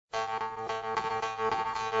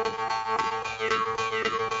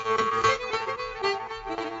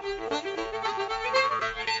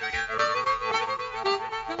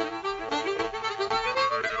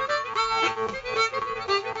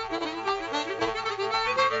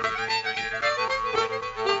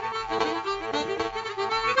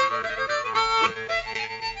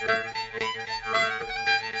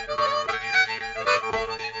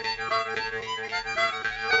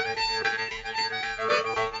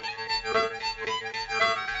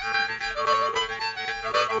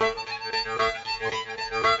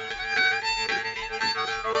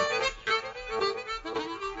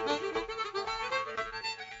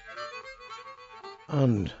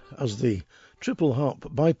as the Triple Harp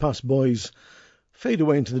Bypass Boys fade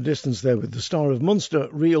away into the distance there with the star of Monster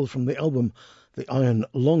Reel from the album The Iron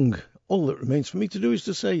Lung. All that remains for me to do is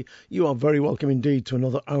to say you are very welcome indeed to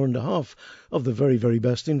another hour and a half of the very, very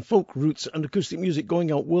best in folk, roots and acoustic music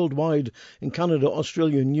going out worldwide in Canada,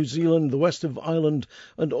 Australia, New Zealand, the west of Ireland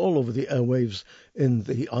and all over the airwaves in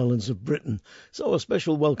the islands of Britain. So a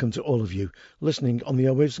special welcome to all of you listening on the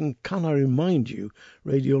airwaves, and can I remind you,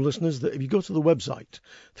 radio listeners, that if you go to the website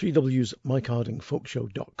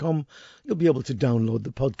 3wsmikehardingfolkshow.com, you'll be able to download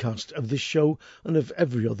the podcast of this show and of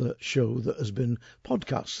every other show that has been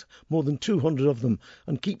podcast, more than 200 of them,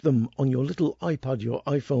 and keep them on your little iPad, your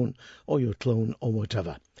iPhone or your clone or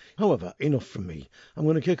whatever. However, enough from me. I'm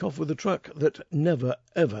going to kick off with a track that never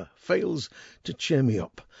ever fails to cheer me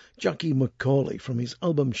up. Jackie McCauley from his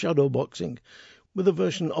album Shadowboxing, with a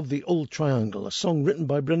version of The Old Triangle, a song written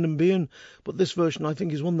by Brendan Behan, but this version I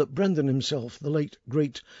think is one that Brendan himself, the late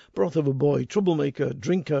great broth of a boy, troublemaker,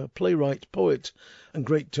 drinker, playwright, poet and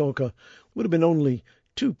great talker, would have been only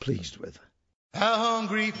too pleased with. A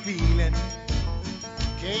hungry feeling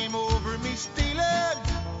came over me stealing,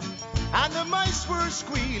 and the mice were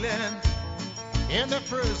squealing in the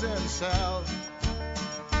prison cell,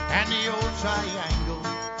 and the old triangle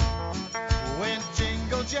went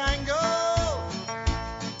jingle jangle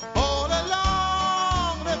all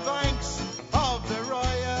along the banks of the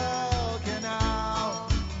Royal Canal.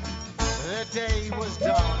 The day was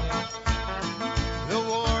dawning, the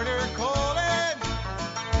warder calling,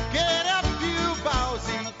 get up you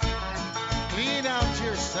bowsy, clean out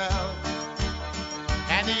yourself,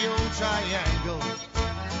 and the old triangle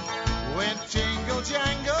went jingle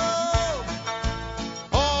jangle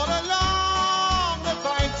all along the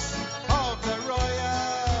banks of the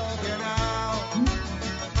Royal Canal.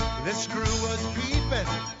 The screw was peeping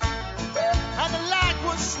and the lad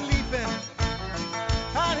was sleeping,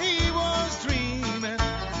 and he was dreaming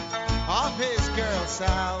of his girl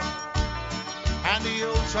Sal, and the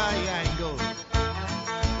old triangle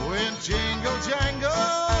went jingle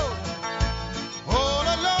jangle all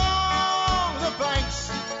along the banks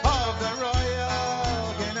of the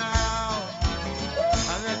Royal Canal.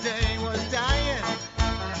 And the day was dying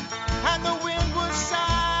and the wind was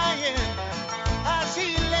sighing as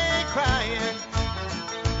he lay crying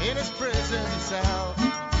in his prison cell,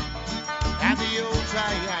 and the old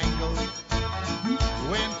triangle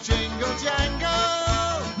went jingle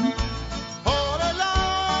jangle all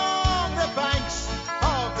along the banks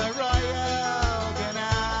of the Royal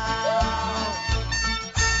Canal.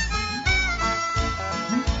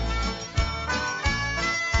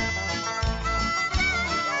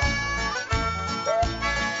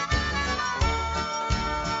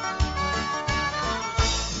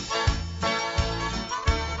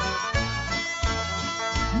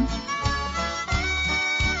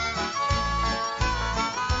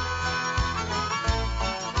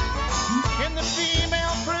 In the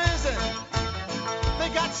female prison, they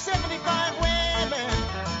got 75 women,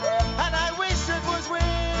 and I wish it was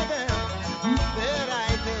with them that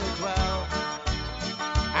I did dwell.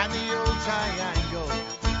 And the old triangle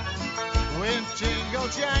went jingle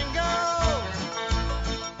jangle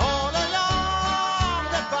all along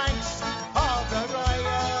the banks of the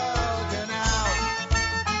Royal Canal.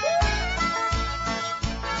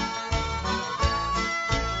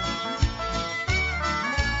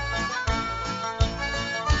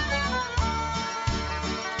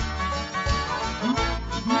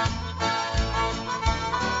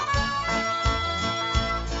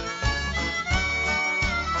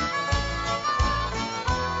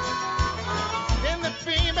 In the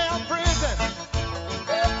female prison,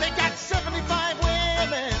 they got 75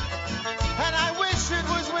 women, and I wish it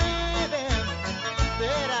was with them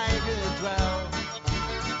that I did dwell.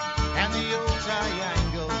 And the old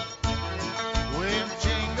triangle went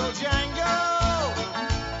jingle jangle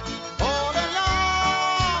all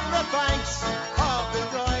along the banks of the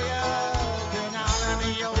Royal Canal, and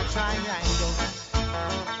the old triangle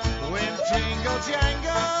went jingle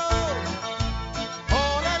jangle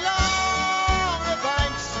all along the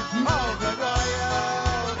banks of the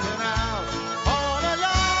Royal Canal, all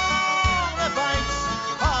along the banks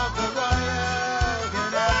of the Royal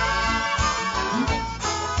Canal.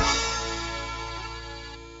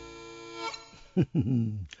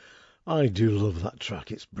 I do love that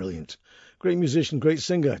track, it's brilliant. Great musician, great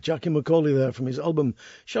singer, Jackie McCauley there from his album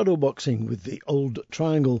Shadowboxing with The Old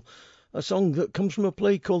Triangle, a song that comes from a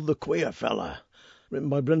play called The Queer Fella, written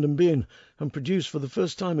by Brendan Behan and produced for the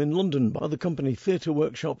first time in London by the company Theatre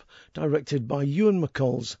Workshop, directed by Ewan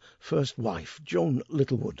MacColl's first wife, Joan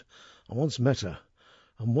Littlewood. I once met her,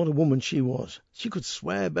 and what a woman she was. She could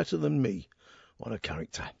swear better than me. What a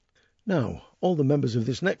character. Now, all the members of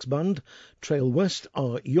this next band, Trail West,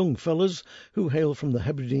 are young fellas who hail from the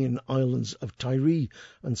Hebridean islands of Tiree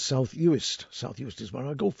and South Uist. South Uist is where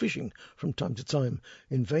I go fishing from time to time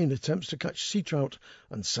in vain attempts to catch sea trout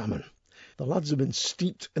and salmon. The lads have been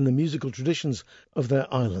steeped in the musical traditions of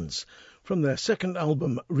their islands. From their second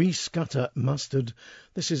album, Rescatter Mastered,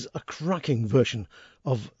 this is a cracking version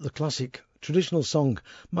of the classic traditional song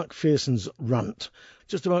Macpherson's Rant.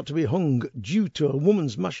 Just about to be hung due to a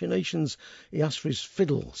woman's machinations, he asks for his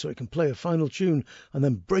fiddle so he can play a final tune and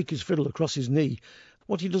then break his fiddle across his knee.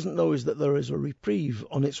 What he doesn't know is that there is a reprieve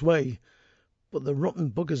on its way, but the rotten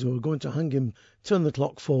buggers who are going to hang him turn the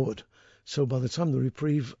clock forward. So by the time the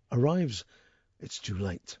reprieve arrives, it's too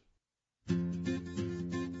late.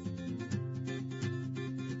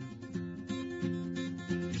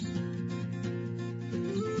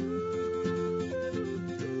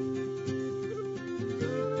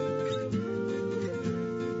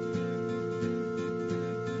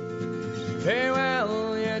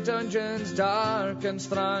 Farewell, ye dungeons dark and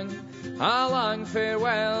strong, a long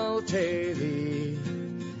farewell to thee.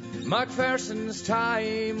 Macpherson's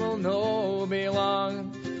time will no be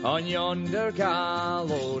long on yonder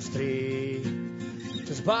gallows tree.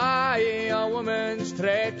 'Tis by a woman's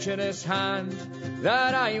treacherous hand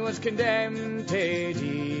that I was condemned to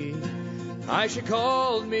die. I she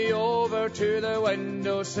called me over to the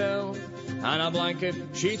windowsill, and a blanket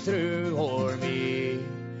she threw o'er me.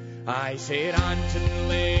 I said,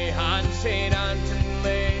 Antonley, and said,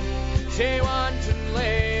 Antonley, say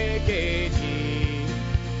Antonley, get ye.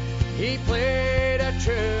 He played a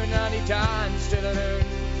tune and he danced to the moon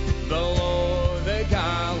below the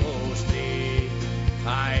gallows tree.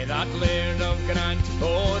 Aye, that Laird of Grant,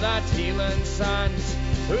 oh, that Hieland Sands,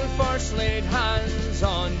 who first laid hands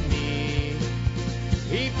on me.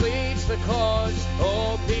 He pleads the cause,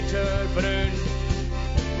 oh, Peter Brown,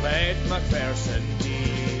 let Macpherson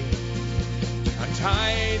be.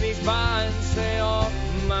 Untie these bands, they off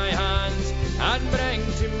my hands, and bring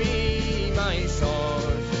to me my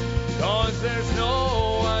sword. 'Cause there's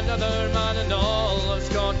no another man in all of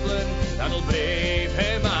Scotland that'll brave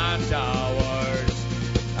him at ours.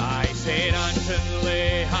 I said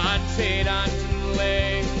Antonley, and said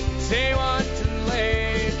Antonley, say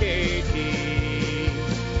Antonley, get he.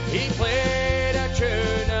 He played a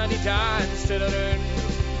tune and he danced to the rune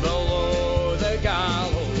below the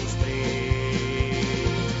gallows tree.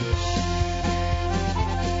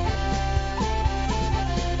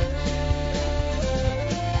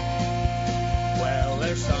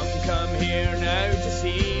 There's some come here now to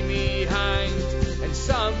see me hanged, and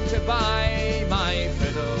some to buy my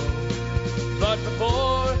fiddle. But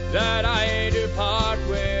before that I do part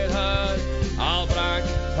with her, I'll brack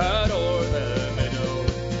her o'er the middle.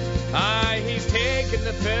 Aye, he's taken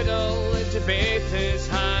the fiddle into both his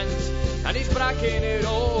hands, and he's bracking it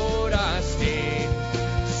o'er a stane,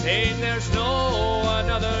 saying there's no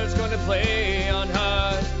another's going to play on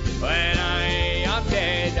her when I am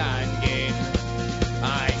dead and gone.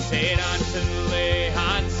 I said Antonley,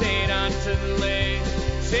 and said Antonley,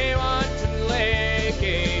 say Antonley,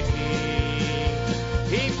 get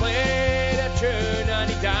he. He played a tune and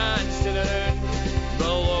he danced to the rune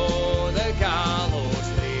below the gallows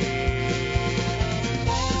tree.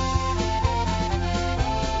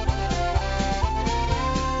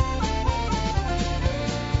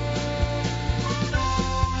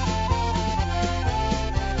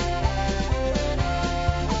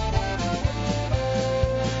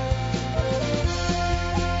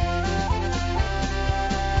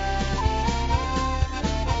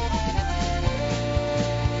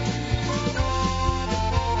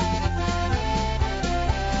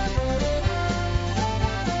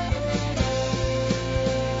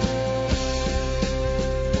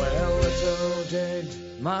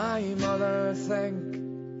 My mother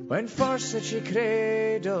think, when first that she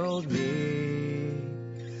cradled me,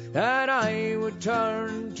 that I would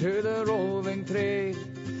turn to the roving trade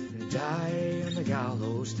and die on the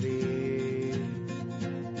gallows tree.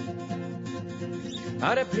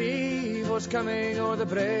 A reprieve was coming o'er the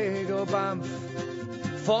Brig o' Banff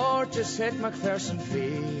for to set Macpherson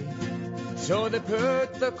free. So they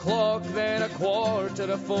put the clock then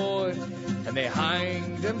 4:15, and they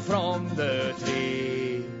hanged him from the tree.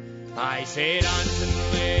 I said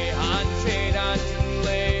Antonley, and said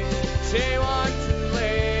Antonley, say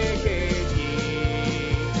Antonley, get ye.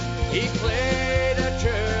 He played a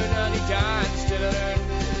tune and he danced to the rune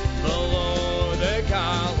below the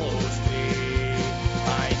gallows tree.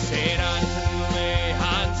 I said Antonley,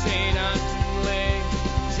 and said Antonley,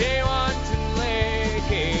 say Antonley,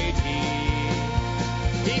 get ye.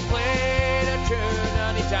 He played a tune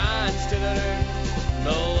and he danced to the rune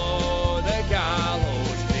below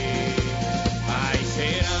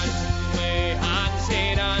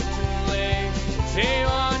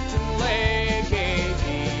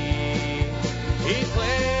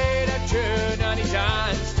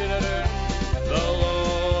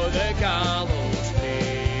gallows tree.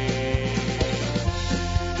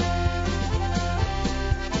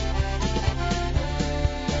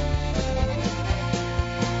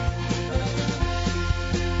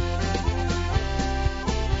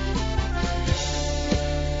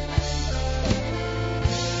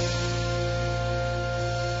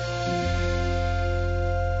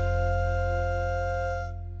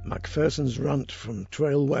 Macpherson's Rant from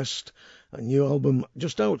Trail West, a new album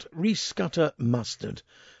just out, Rescatter Mastered.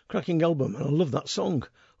 Cracking album, and I love that song,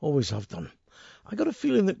 always have done. I got a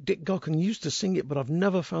feeling that Dick Gaughan used to sing it, but I've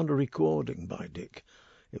never found a recording by Dick.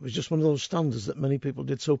 It was just one of those standards that many people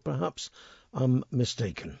did, so perhaps I'm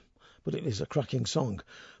mistaken. But it is a cracking song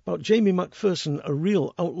about Jamie Macpherson, a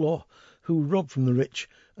real outlaw who robbed from the rich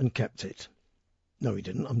and kept it. No, he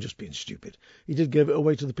didn't. I'm just being stupid. He did give it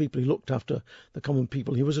away to the people he looked after, the common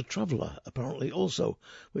people. He was a traveller, apparently, also,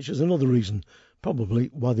 which is another reason, probably,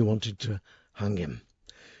 why they wanted to hang him.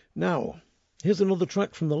 Now, here's another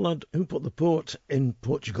track from the lad who put the port in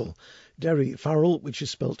Portugal. Derry Farrell, which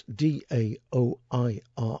is spelt D-A-O-I-R-I,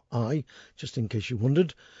 just in case you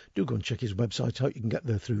wondered. Do go and check his website out. You can get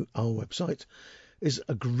there through our website. Is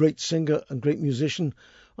a great singer and great musician,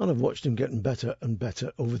 and I've watched him getting better and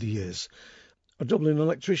better over the years. A Dublin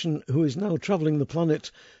electrician who is now travelling the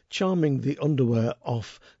planet, charming the underwear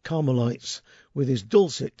off Carmelites with his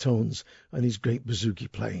dulcet tones and his great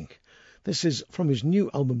bouzouki playing. This is from his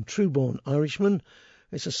new album True Born Irishman.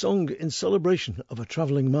 It's a song in celebration of a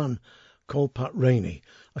travelling man called Pat Rainey.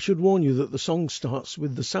 I should warn you that the song starts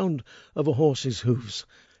with the sound of a horse's hooves.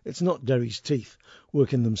 It's not Derry's teeth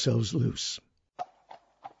working themselves loose.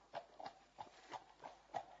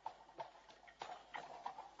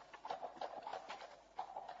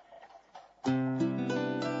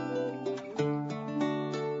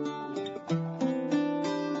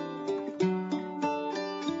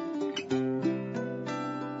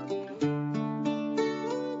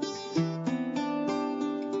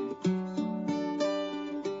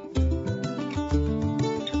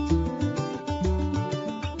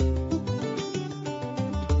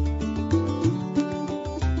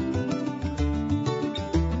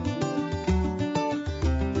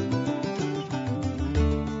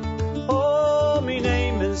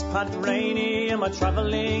 I'm a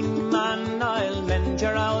travelling man, I'll mend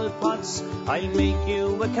your owl pots, I'll make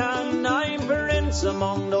you a can, I'm prince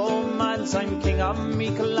among nomads, I'm king of me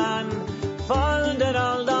clan, fall da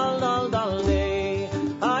dal dal dal dal day.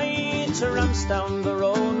 I tramps down the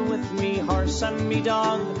road with me horse and me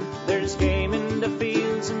dog, there's game in the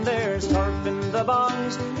fields and there's turf in the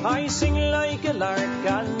bogs, I sing like a lark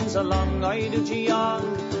as along I do jog,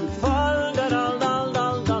 fall da dal dal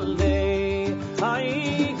dal dal day.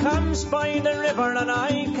 I comes by the river and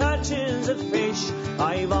I catches a fish,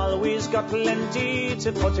 I've always got plenty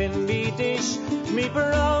to put in me dish, me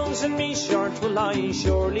brows and me shirt well I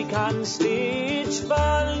surely can stitch,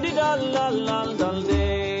 fall di dal dal dal dal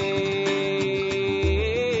day.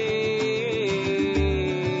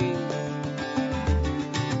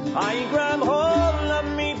 I grab hold of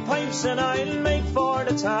me pipes and I'll make for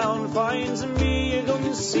the town, finds me a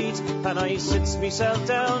good seat and I sits myself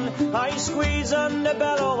down, I squeeze on the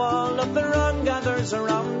bellow, all of the run gathers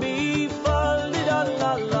around me, fall di dal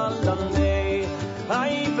dal dal dal day.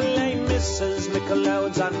 I play Mrs.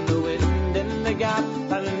 McLeod's and the wind in the gap,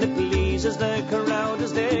 and it pleases the crowd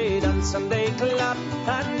as they dance and they clap,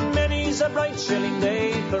 and many's a bright shilling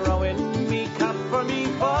they throw in me cap for me,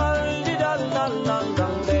 fall di dal dal dal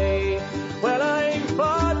dal day. Well, I'm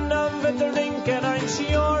fond of it, the rink, and I'm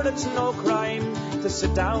sure it's no crime to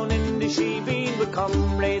sit down in the shebeen with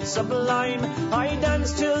comrades sublime. I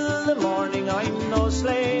dance till the morning, I'm no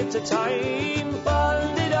slave to time,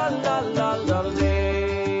 fall di dal dal dal dal day.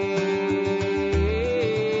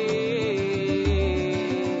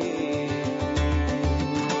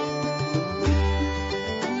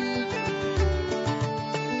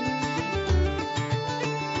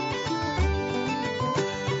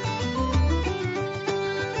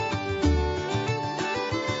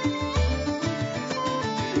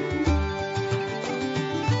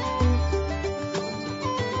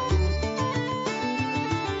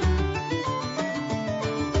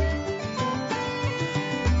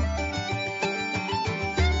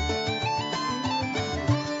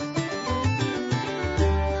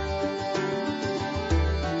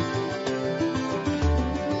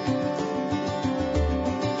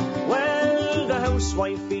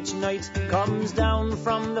 Wife each night comes down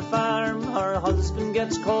from the farm, her husband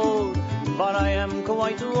gets cold, but I am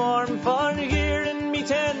quite warm, for here in me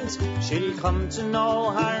tent she'll come to no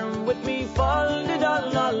harm with me, fall di dal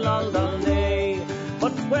dal dal dal day. But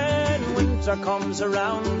But when winter comes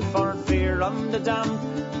around, for fear of the damp,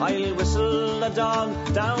 I'll whistle a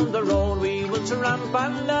dog down the road we will tramp,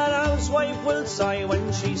 and that housewife will sigh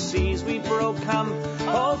when she sees we broke camp.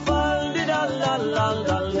 Oh,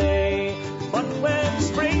 fal-de-dal-dal-dal-dal-day. But when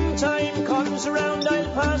springtime comes around,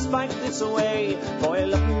 I'll pass back this way.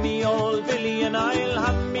 Boil up me old Billy and I'll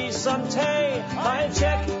have me Sunday. I'll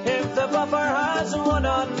check if the buffer has one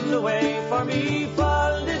on the way for me.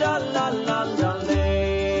 Fal-de-dal-dal-dal-dal-day.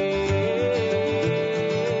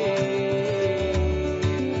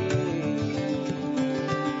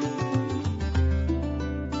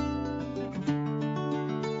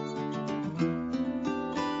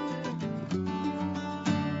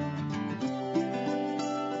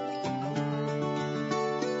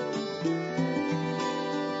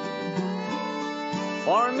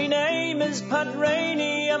 For me name is Pat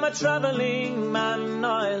Rainey, I'm a travelling man.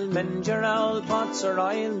 I'll mend your owl pots or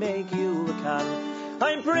I'll make you a can.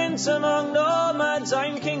 I'm prince among nomads,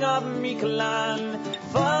 I'm king of me clan.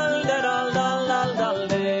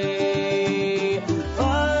 Fal-de-dal-dal-dal-dal-day.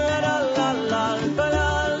 Fal-de-dal-dal-dal,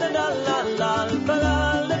 fal-de-dal-dal-dal,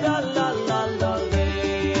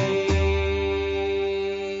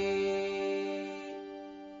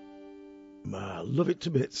 fal-de-dal-dal-dal-day. Love it to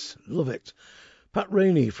bits, love it. Pat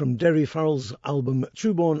Rainey from Derry Farrell's album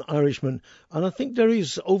Trueborn Irishman, and I think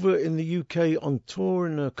Derry's over in the UK on tour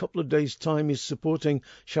in a couple of days' time. He's supporting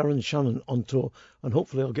Sharon Shannon on tour, and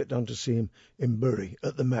hopefully I'll get down to see him in Bury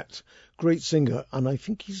at the Met. Great singer, and I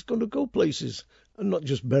think he's going to go places, and not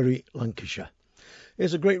just Bury, Lancashire.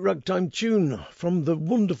 Here's a great ragtime tune from the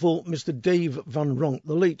wonderful Mr. Dave Van Ronk,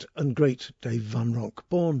 the late and great Dave Van Ronk.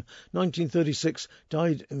 Born 1936,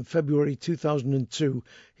 died in February 2002.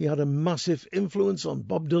 He had a massive influence on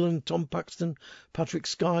Bob Dylan, Tom Paxton, Patrick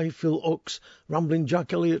Skye, Phil Ochs, Ramblin'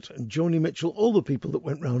 Jack Elliott and Joni Mitchell, all the people that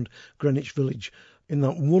went round Greenwich Village in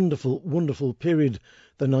that wonderful, wonderful period,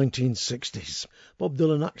 the 1960s. Bob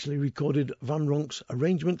Dylan actually recorded Van Ronk's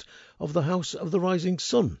arrangement of The House of the Rising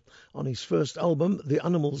Sun on his first album. The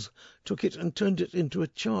Animals took it and turned it into a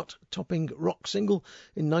chart-topping rock single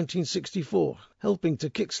in 1964, helping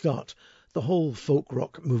to kickstart the whole folk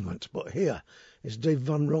rock movement. But here is Dave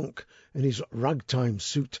Van Ronk in his ragtime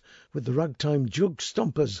suit with the ragtime jug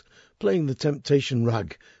stompers playing the Temptation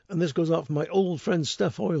rag. And this goes out for my old friend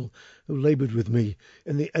Steph Hoyle, who laboured with me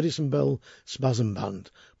in the Edison Bell Spasm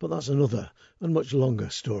Band. But that's another and much longer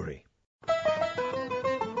story.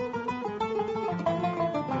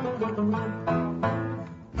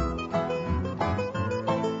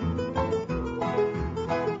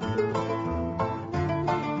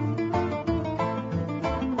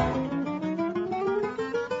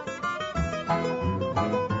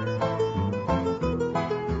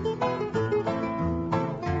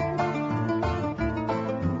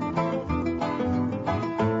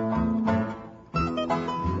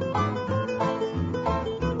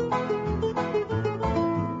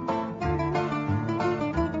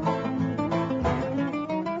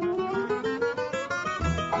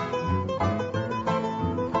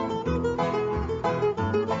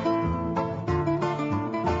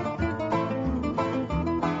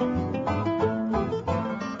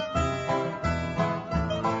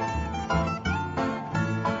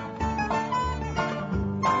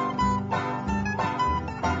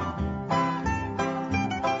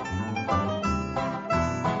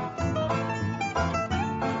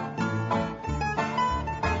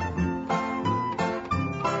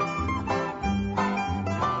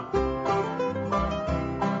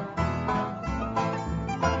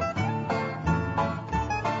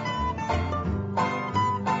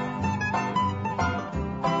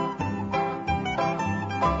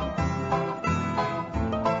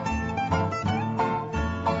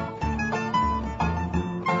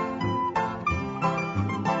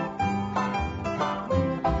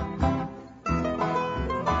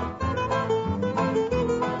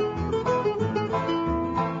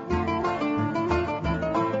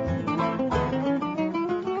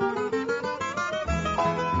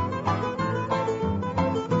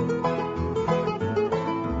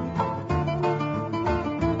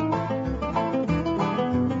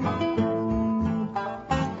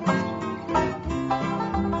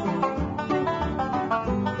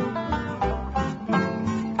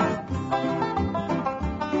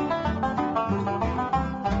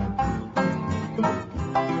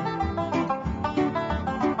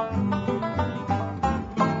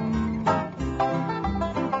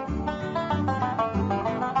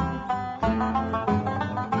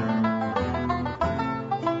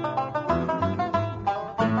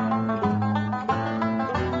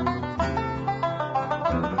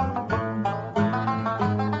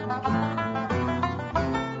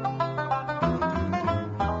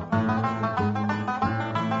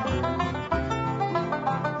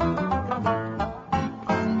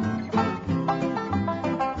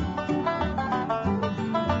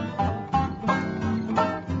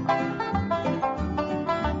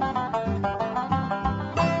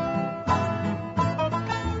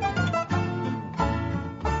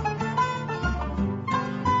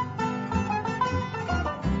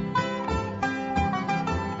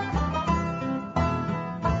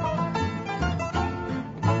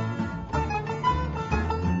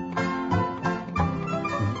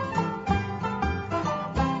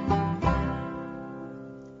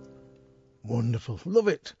 Wonderful. Love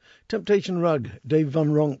it. Temptation Rag, Dave Van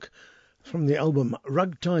Ronk, from the album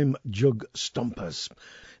Ragtime Jug Stompers.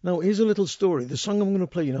 Now, here's a little story. The song I'm going to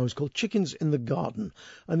play you now is called Chickens in the Garden,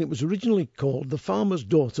 and it was originally called The Farmer's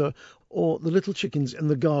Daughter or The Little Chickens in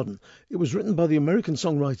the Garden. It was written by the American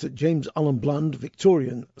songwriter James Allen Bland,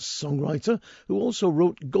 Victorian songwriter, who also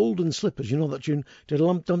wrote Golden Slippers. You know that tune?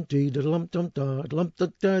 Diddle-lump-dum-dee, diddle-lump-dum-da,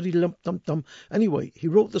 diddle-lump-da-dee-lump-dum-dum. Anyway, he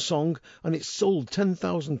wrote the song, and it sold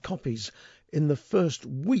 10,000 copies in the first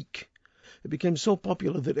week. It became so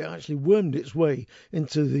popular that it actually wormed its way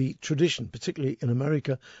into the tradition, particularly in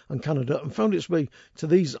America and Canada, and found its way to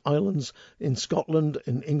these islands in Scotland,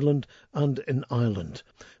 in England, and in Ireland.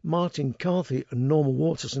 Martin Carthy and Norma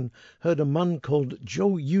Waterson heard a man called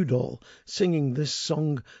Joe Udall singing this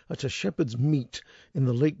song at a shepherd's meet in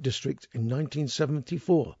the Lake District in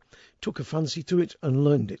 1974, took a fancy to it and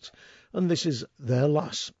learned it. And this is their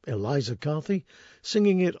lass, Eliza Carthy,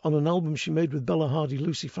 singing it on an album she made with Bella Hardy,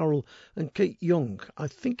 Lucy Farrell and Kate Young, I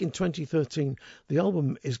think in 2013. The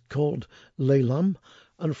album is called Laylam,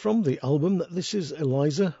 and from the album, this is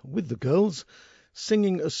Eliza with the girls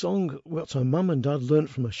singing a song what her mum and dad learnt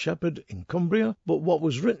from a shepherd in Cumbria, but what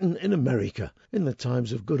was written in America in the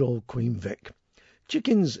times of good old Queen Vic.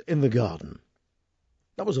 Chickens in the Garden.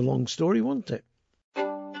 That was a long story, wasn't it?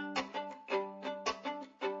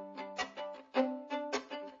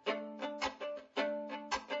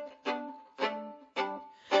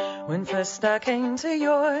 When first I came to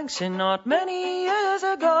Yorkshire not many years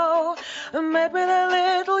ago, I met with a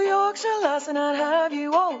little Yorkshire lass, and I'd have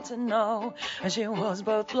you all to know. And she was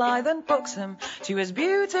both blithe and buxom, she was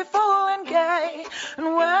beautiful and gay. And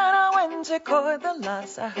when I went to court the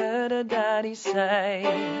lass, I heard her daddy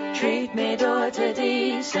say, treat me daughter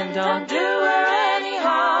decent, don't do her any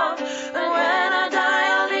harm. And when I die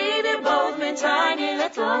I'll leave you both me tiny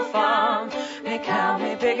little farm. Me cow,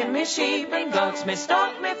 me pig and me sheep and goats, me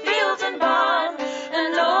stock, me fields and barn,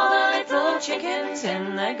 and all the little chickens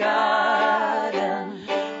in the garden.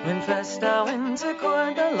 When first I went to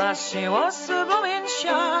court the lass, she was so bloomin'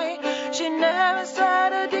 shy. She never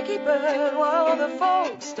said a dicky bird while the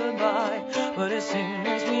folks stood by. But as soon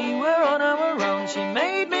as we were on our own, she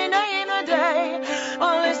made me name the day.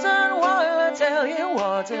 Oh, listen while I tell you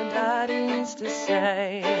what her daddy used to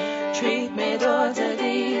say. Treat me daughter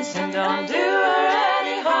decent, don't do her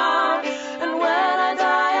any harm. And when I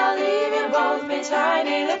die I'll leave you both me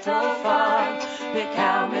tiny little farm. Me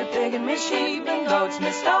cow, me pig and me sheep and goats,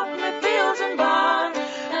 me stock, me fields and barn,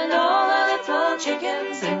 and all the little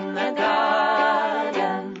chickens in the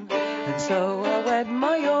garden. And so I wed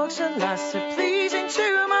my Yorkshire lass, so pleasing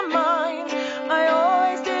to my mind. I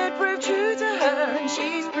always did prove true to her, and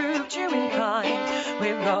she's proved true and kind.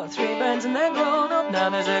 We've got 3 bairns and they're grown up now,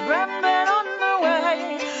 there's a grandbairn on the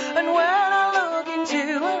way. And when I look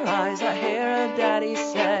into her eyes, I hear her daddy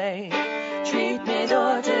say, treat me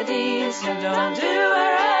daughter decent, don't do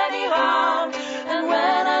her any harm. And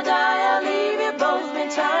when I die I'll leave you both me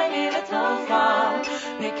tiny little farm.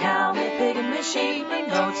 Me cow, me pig and me sheep and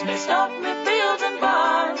goats, me stock, me fields and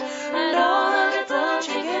barn, and all the little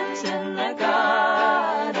chickens in the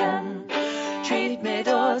garden. Treat me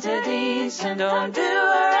daughter decent, don't do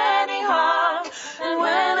her any harm. And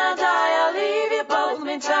when I die I'll leave you both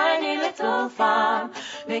me tiny little farm.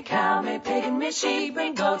 Me cow, me pig and me sheep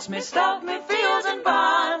and goats, me stock, me fields and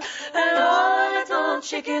barn, and all the little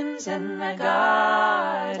chickens in the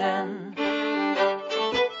garden.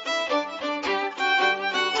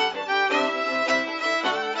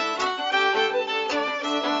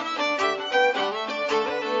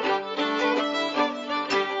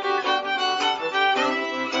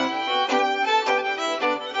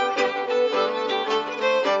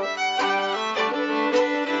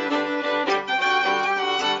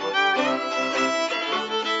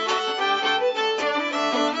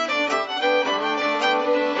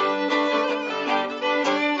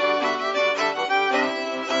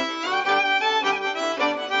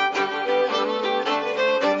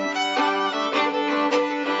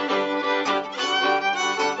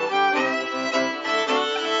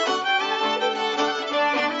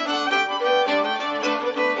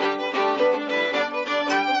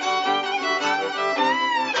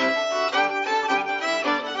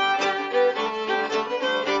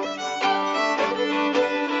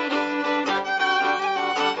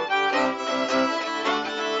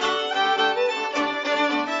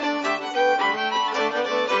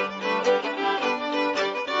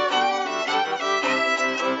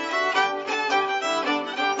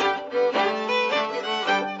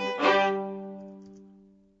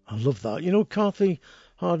 Love that. You know, Carthy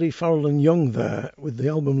Hardy, Farrell and Young there with the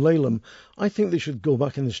album Laylam. I think they should go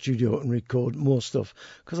back in the studio and record more stuff,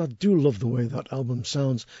 because I do love the way that album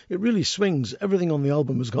sounds. It really swings. Everything on the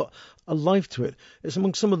album has got a life to it. It's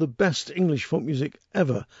among some of the best English folk music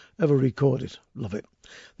ever recorded. Love it.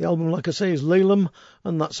 The album, like I say, is Laylam,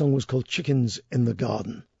 and that song was called Chickens in the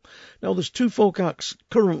Garden. Now, there's two folk acts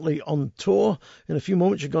currently on tour. In a few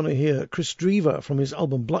moments, you're going to hear Chris Drever from his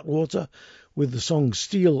album Blackwater with the song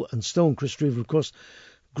Steel and Stone. Chris Drever, of course,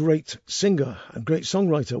 great singer and great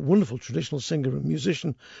songwriter, wonderful traditional singer and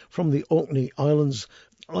musician from the Orkney Islands.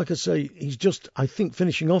 Like I say, he's just, I think,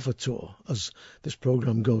 finishing off a tour as this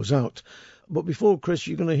programme goes out. But before Chris,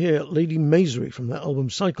 you're going to hear Lady Masery from their album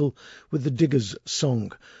Cycle with the Diggers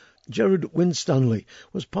song. Gerard Winstanley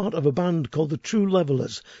was part of a band called the True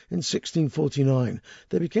Levellers in 1649.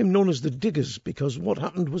 They became known as the Diggers because what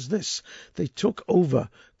happened was this. They took over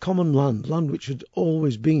common land which had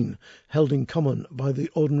always been held in common by the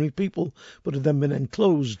ordinary people, but had then been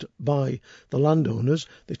enclosed by the landowners.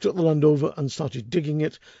 They took the land over and started digging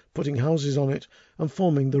it, putting houses on it, and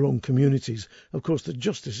forming their own communities. Of course, the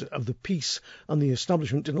justice of the peace and the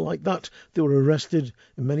establishment didn't like that. They were arrested,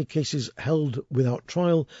 in many cases held without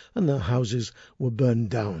trial, and their houses were burned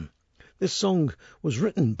down. This song was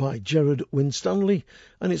written by Gerard Winstanley,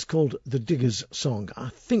 and it's called The Diggers Song. I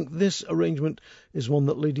think this arrangement is one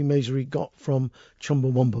that Lady Masery got from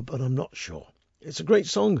Chumbawamba, but I'm not sure. It's a great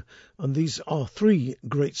song, and these are three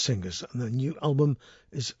great singers, and their new album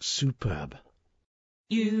is superb.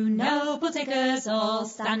 You noble diggers all,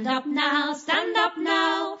 stand up now, stand up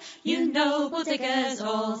now. You noble diggers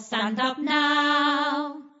all, stand up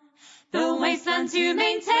now. The wasteland to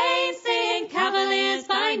maintain, seeing cavaliers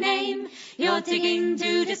by name, your digging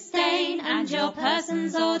do disdain, and your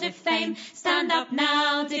persons all defame. Stand up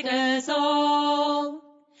now, diggers all.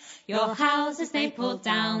 Your houses they pull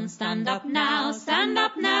down, stand up now, stand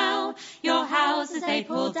up now. Your houses they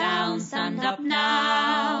pull down, stand up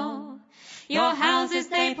now. Your houses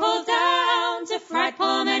they pull down to fright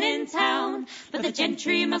poor men in town, but the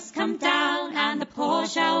gentry must come down, and the poor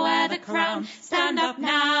shall wear the crown. Stand up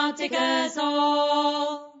now, diggers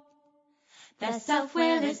all. Their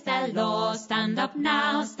self-will is their law, stand up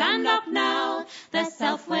now, stand up now. Their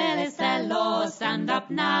self-will is their law, stand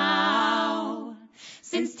up now.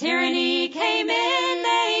 Since tyranny came in,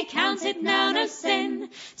 they count it now no sin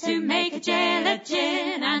to make a jail of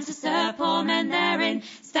gin and to serve poor men therein.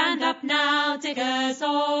 Stand up now, diggers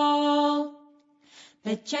all.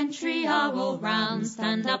 The gentry are all round,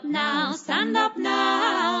 stand up now, stand up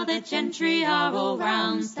now. The gentry are all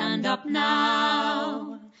round, stand up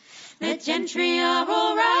now. The gentry are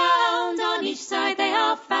all round, on each side they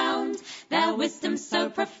are found, their wisdom so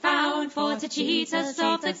profound, for to cheat us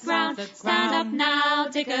of the ground. Stand up now,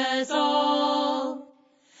 diggers all.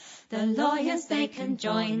 The lawyers they can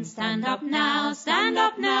join, stand up now, stand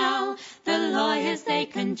up now. The lawyers they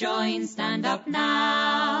can join, stand up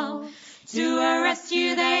now. To arrest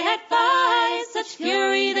you they advise, such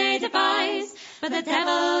fury they devise, but the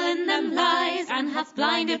devil in them lies, and hath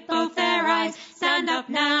blinded both their eyes. Stand up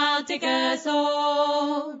now, diggers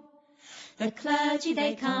all. The clergy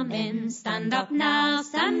they come in, stand up now,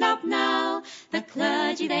 stand up now. The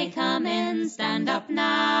clergy they come in, stand up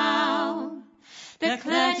now. The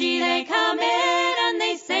clergy they come in, and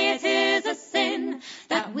they say it is a sin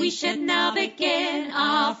that we should now begin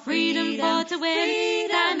our freedom for to win.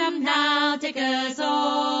 Stand up now, diggers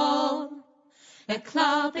all. The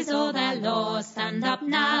club is all their law, stand up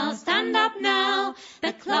now, stand up now.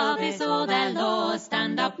 The club is all their law,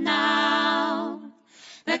 stand up now.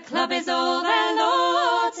 The club is all their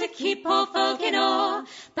law, to keep poor folk in awe,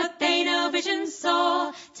 but they no vision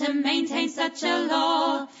saw to maintain such a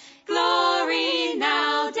law. Glory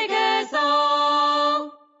now, diggers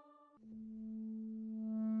all.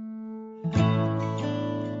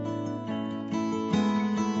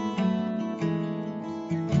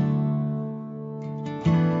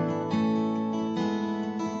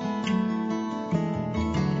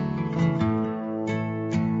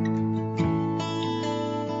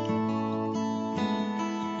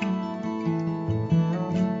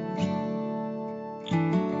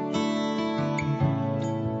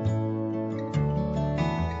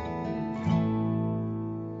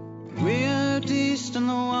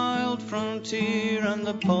 Frontier and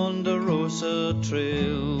the Ponderosa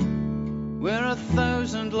Trail, where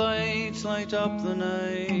 1,000 lights light up the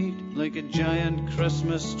night like a giant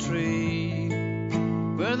Christmas tree,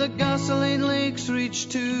 where the gasoline lakes reach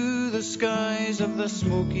to the skies of the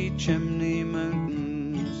smoky chimney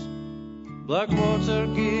mountains. Blackwater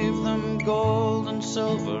gave them gold and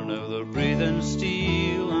silver, now they're breathing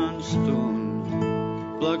steel and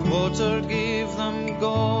stone. Blackwater gave them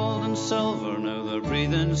gold and silver, now they're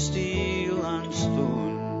breathing steel and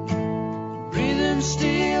stone. Breathing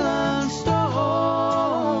steel and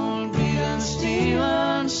stone, breathing steel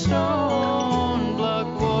and stone.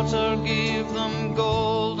 Blackwater gave them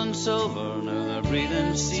gold and silver, now they're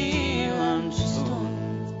breathing steel and stone.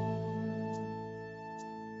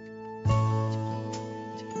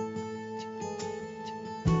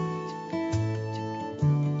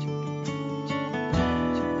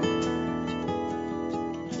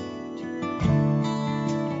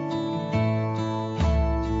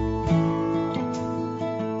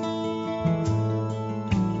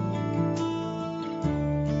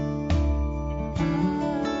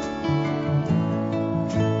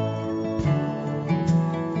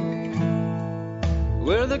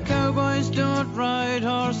 Where the cowboys don't ride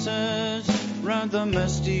horses round the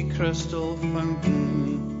misty crystal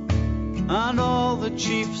fountain, and all the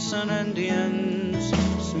chiefs and Indians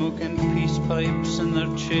smoking peace pipes in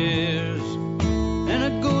their chairs. In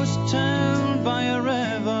a ghost town by a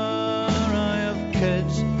river, I have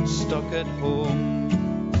kids stuck at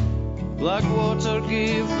home. Blackwater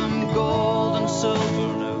gave them gold and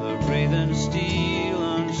silver, now they're breathing steel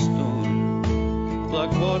and stone.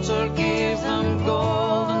 Blackwater gave them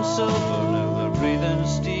gold and silver, now they're breathing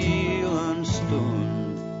steel and stone.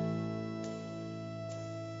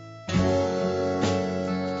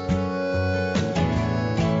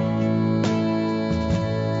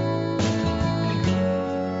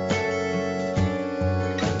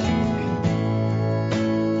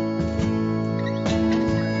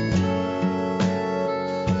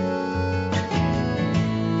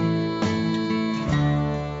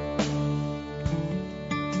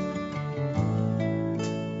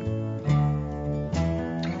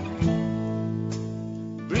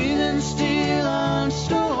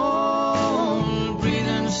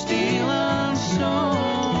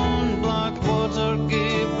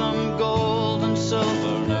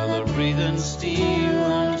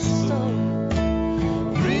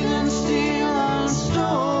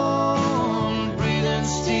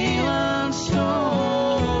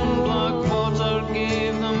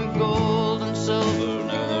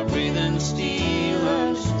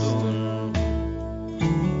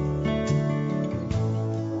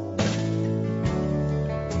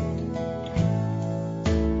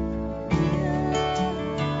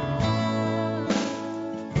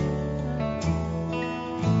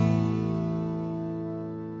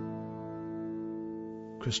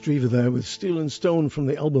 Chris Drever there with Steel and Stone from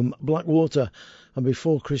the album Blackwater, and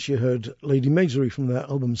before Chris you heard Lady Masery from their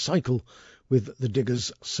album Cycle with The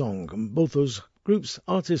Diggers Song. And both those groups,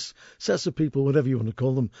 artists, sets of people, whatever you want to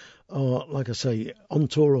call them, are, like I say, on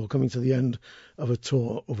tour or coming to the end of a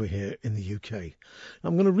tour over here in the UK.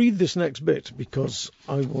 I'm going to read this next bit because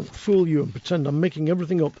I won't fool you and pretend I'm making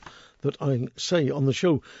everything up that I say on the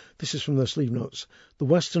show. This is from their sleeve notes. The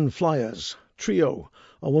Western Flyers Trio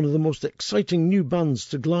are one of the most exciting new bands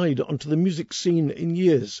to glide onto the music scene in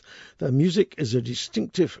years. Their music is a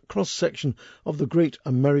distinctive cross-section of the great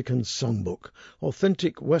American songbook.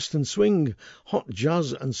 Authentic Western swing, hot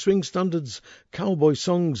jazz and swing standards, cowboy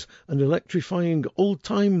songs and electrifying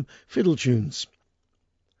old-time fiddle tunes.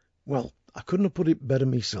 Well, I couldn't have put it better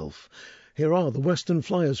myself. Here are the Western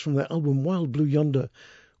Flyers from their album Wild Blue Yonder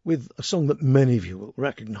with a song that many of you will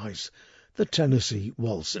recognise, the Tennessee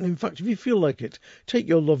Waltz. And in fact, if you feel like it, take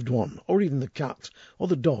your loved one, or even the cat, or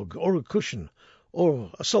the dog, or a cushion, or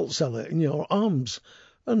a salt cellar in your arms,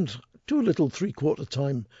 and do a little three-quarter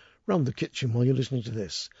time round the kitchen while you're listening to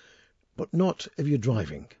this. But not if you're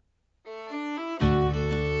driving.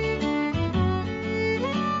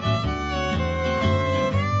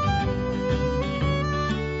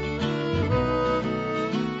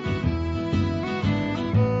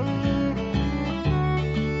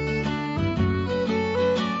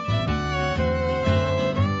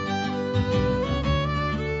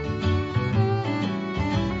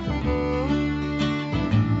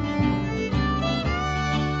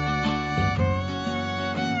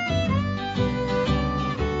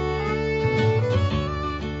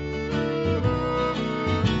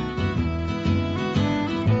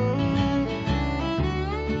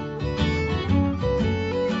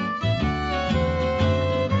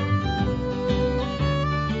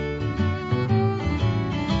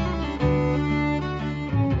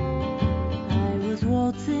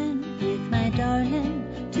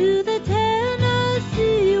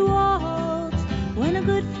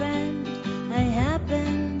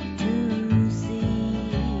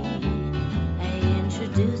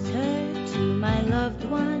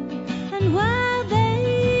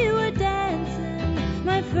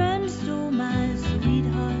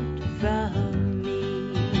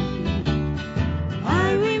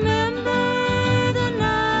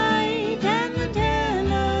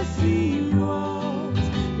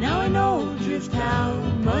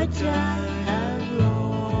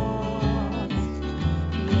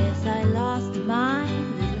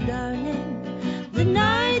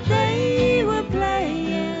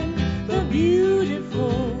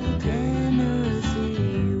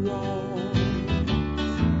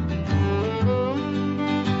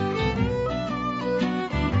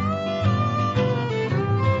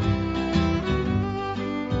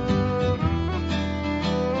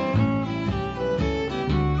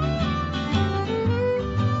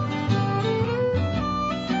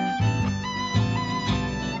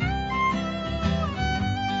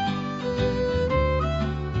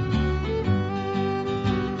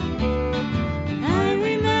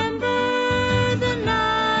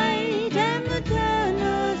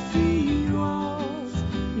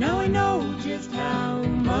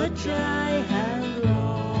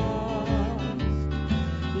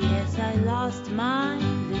 lost my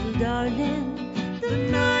little darling the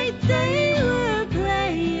night they were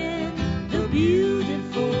playing the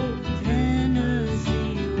beautiful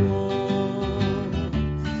Tennessee waltz.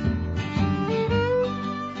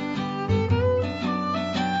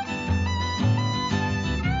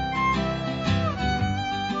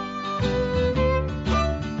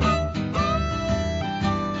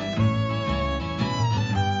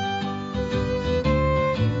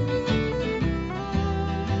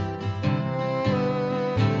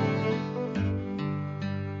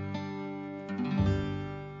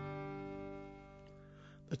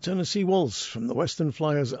 Tennessee Waltz from the Western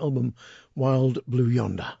Flyers album Wild Blue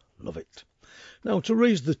Yonder. Love it. Now, to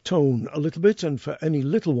raise the tone a little bit, and for any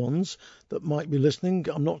little ones that might be listening,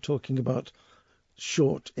 I'm not talking about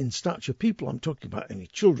short in stature people, I'm talking about any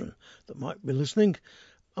children that might be listening.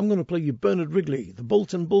 I'm going to play you Bernard Wrigley, the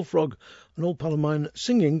Bolton Bullfrog, an old pal of mine,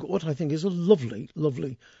 singing what I think is a lovely,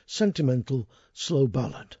 lovely, sentimental, slow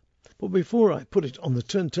ballad. But before I put it on the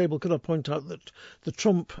turntable, could I point out that the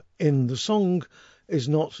trump in the song is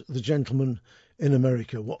not the gentleman in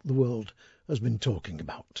America, what the world has been talking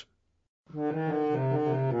about.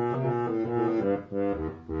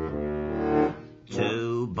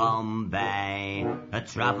 To Bombay, a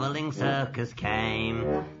travelling circus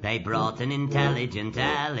came. They brought an intelligent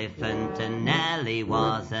elephant, and Nellie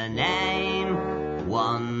was her name.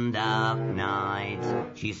 One dark night,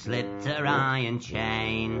 she slipped her iron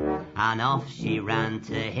chain, and off she ran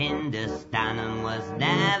to Hindustan and was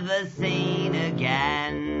never seen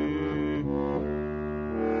again.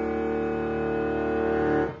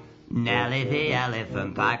 Nellie the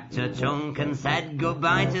elephant packed her trunk and said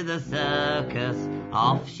goodbye to the circus.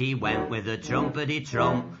 Off she went with a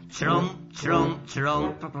trumpety-trump, trump, trump,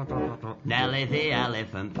 trump. Nellie the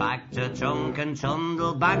elephant packed her trunk and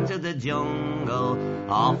trundled back to the jungle.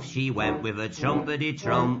 Off she went with a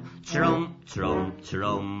trumpety-trump, trump, trump,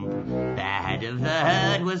 trump. The head of the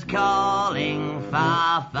herd was calling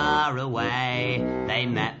far, far away. They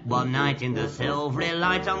met one night in the silvery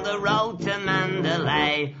light on the road to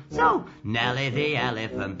Mandalay. So Nellie the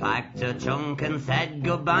elephant packed her trunk and said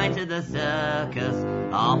goodbye to the circus.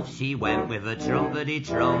 Off she went with a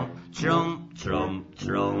trumpety-trump, trump, trump,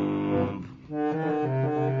 trump.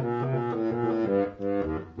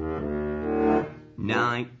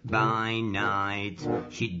 Night by night,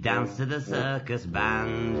 she danced to the circus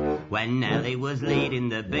band. When Nellie was leading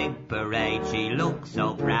the big parade, she looked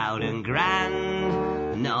so proud and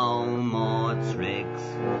grand. No more tricks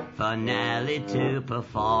for Nellie to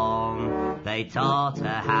perform. They taught her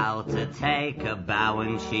how to take a bow,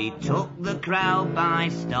 and she took the crowd by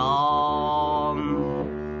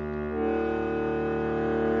storm.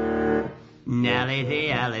 Nellie the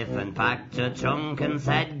elephant packed her trunk and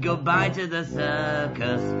said goodbye to the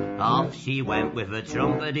circus. Off she went with a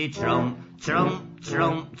trumpety-trump, trump,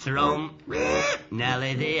 trump, trump.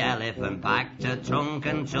 Nellie the elephant packed her trunk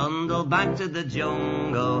and trundled back to the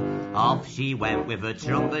jungle. Off she went with a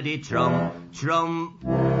trumpety-trump, trump,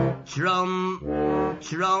 trump,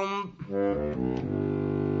 trump.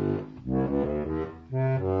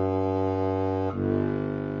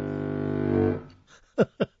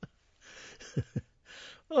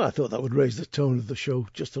 I thought that would raise the tone of the show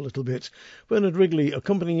just a little bit. Bernard Wrigley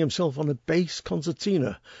accompanying himself on a bass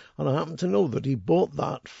concertina, and I happen to know that he bought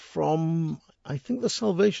that from, I think, the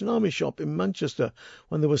Salvation Army shop in Manchester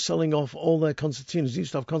when they were selling off all their concertinas. They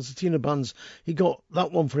used to have concertina bands. He got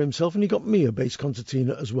that one for himself, and he got me a bass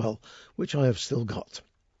concertina as well, which I have still got.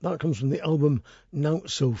 That comes from the album Nowt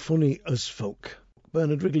So Funny As Folk.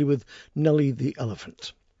 Bernard Wrigley with Nellie the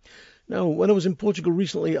Elephant. Now, when I was in Portugal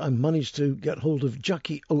recently, I managed to get hold of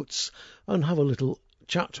Jackie Oates and have a little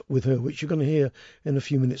chat with her, which you're going to hear in a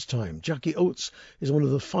few minutes' time. Jackie Oates is one of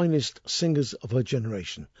the finest singers of her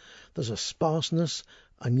generation. There's a sparseness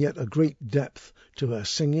and yet a great depth to her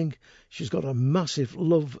singing. She's got a massive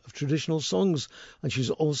love of traditional songs, and she's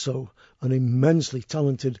also an immensely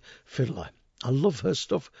talented fiddler. I love her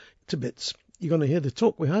stuff to bits. You're going to hear the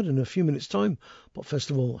talk we had in a few minutes' time, but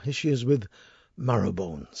first of all, here she is with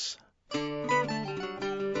Marrowbones.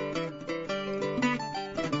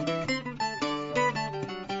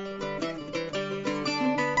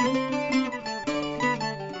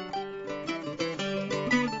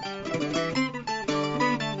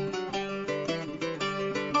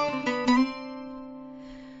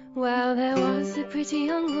 Well, there was a pretty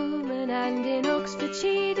young woman, and in Oxford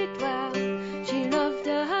she did dwell. She loved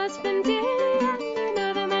her husband dearly, and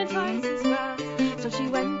another man twice as well. So she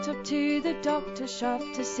went up to the doctor's shop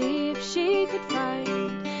to see if she could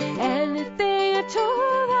find anything at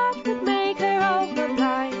all that would make her over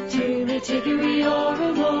blind. To me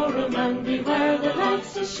Tiggery-Oram, Oram, and beware the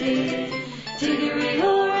likes of she.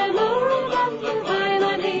 Tiggery-Oram, Oram, and the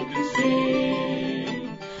violin he can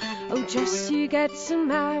see. Oh, just you get some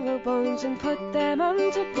marrow bones and put them on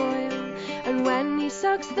to boil, and when he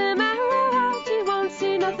sucks the marrow out, he won't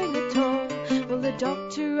see nothing at all. Well, the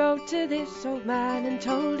doctor wrote to this old man and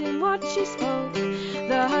told him what she spoke.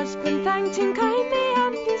 The husband thanked him kindly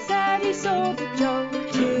and he said he saw the joke.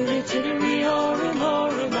 Tiggery-Oram,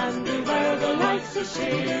 Oram, and beware the likes of she.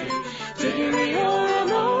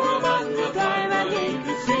 Tiggery-Oram, Oram, and the blind man he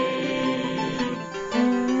can see.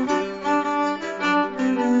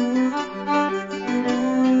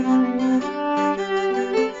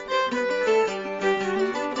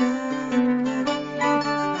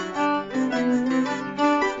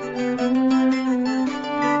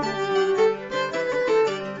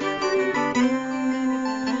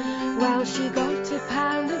 Well, she got a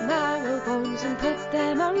pound of marrow bones and put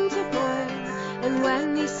them on to boil, and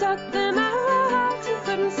when he sucked the marrow out, he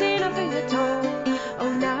couldn't see nothing at all.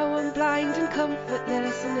 Oh, now I'm blind and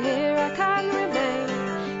comfortless, and here I can remain.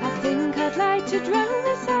 I think I'd like to drown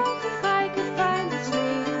myself if I could find the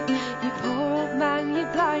stream. You poor old man, you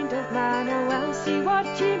blind old man, oh well, see what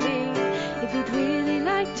you mean. If you'd really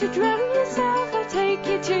like to drown yourself, I'll take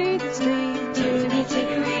you to the stream.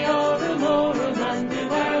 Tiggery-Oram, Oram, and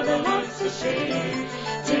beware the likes of she.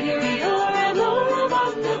 Tiggery-Oram, Oram,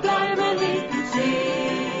 and the blind man he can see.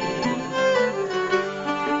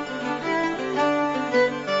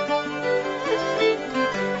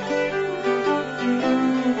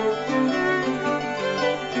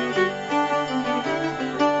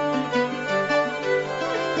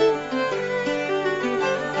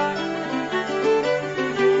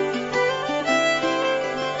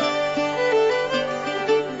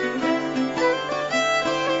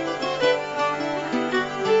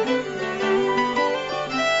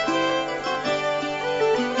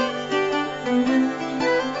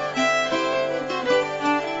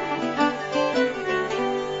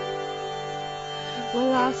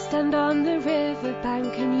 Well, I'll stand on the river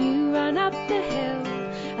bank and you run up the hill,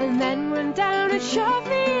 and then run down and shove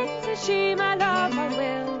me into she, my love, I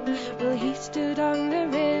will. Well, he stood on the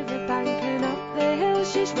river bank and up the hill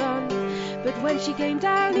she's run, but when she came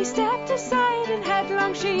down he stepped aside and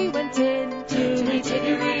headlong she went in.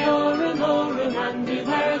 Tiggery-Oram, Oram, and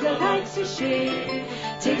beware the likes of she.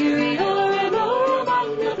 Tiggery-Oram, Oram,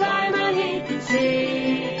 and the blind man he can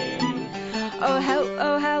see. Oh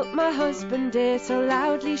help, my husband dear, so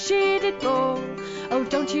loudly she did bawl. Oh,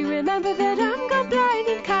 don't you remember that I'm gone blind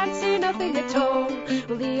and can't see nothing at all?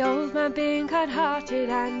 Well, the old man being kind-hearted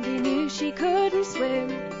and he knew she couldn't swim,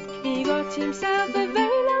 he got himself a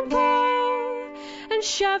very long pole and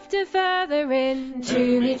shoved her further in.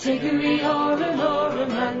 Tiggery-Oram,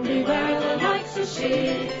 Oram, and beware the likes of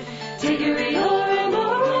she. Tiggery-Oram,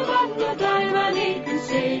 Oram, and the blind man he can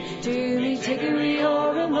see.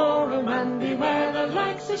 Tiggery-Oram, Oram, and beware the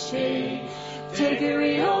likes of she.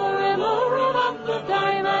 Tiggery-Oram, Oram, and the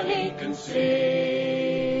blind man he can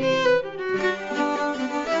see.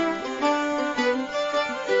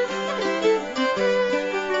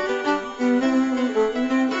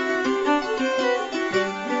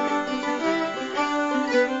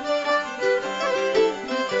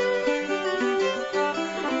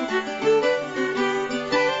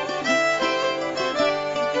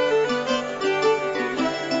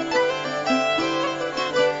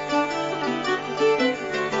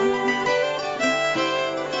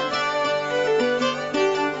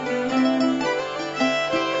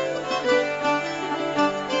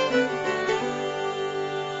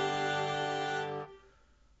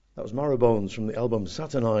 That was Marrowbones from the album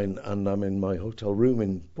Saturnine, and I'm in my hotel room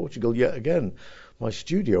in Portugal yet again. My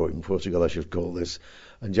studio in Portugal, I should call this.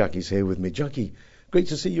 And Jackie's here with me. Jackie, great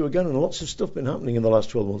to see you again, and lots of stuff been happening in the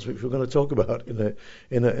last 12 months, which we're going to talk about in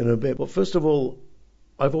a bit. But first of all,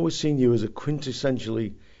 I've always seen you as a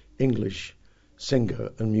quintessentially English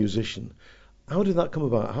singer and musician. How did that come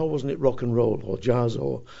about? How wasn't it rock and roll or jazz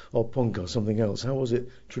or punk or something else? How was it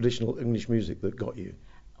traditional English music that got you?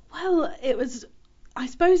 Well, I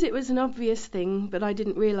suppose it was an obvious thing, but I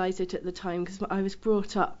didn't realise it at the time because I was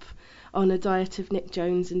brought up on a diet of Nick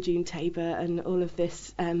Jones and June Tabor and all of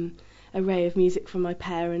this array of music from my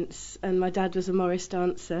parents. And my dad was a Morris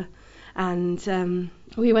dancer, and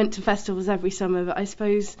we went to festivals every summer. But I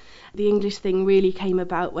suppose the English thing really came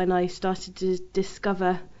about when I started to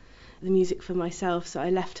discover the music for myself. So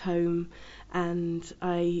I left home and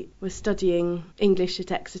I was studying English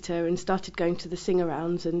at Exeter and started going to the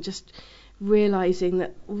sing-arounds and just realising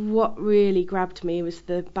that what really grabbed me was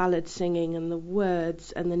the ballad singing and the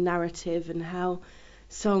words and the narrative and how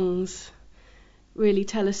songs really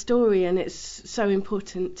tell a story, and it's so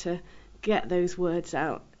important to get those words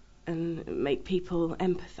out and make people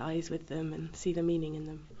empathise with them and see the meaning in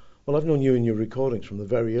them. Well, I've known you in your recordings from the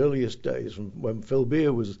very earliest days, from when Phil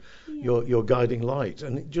Beer was your guiding light,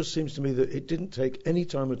 and it just seems to me that it didn't take any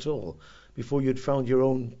time at all before you'd found your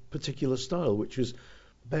own particular style, which was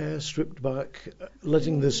bare, stripped back,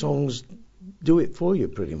 letting the songs do it for you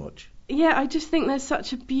pretty much. Yeah, I just think there's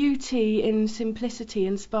such a beauty in simplicity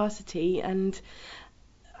and sparsity, and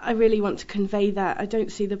I really want to convey that. I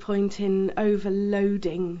don't see the point in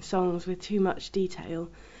overloading songs with too much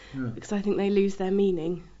detail, because I think they lose their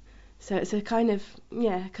meaning. So it's a kind of,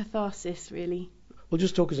 catharsis, really. Well,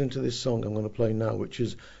 just talk us into this song I'm going to play now, which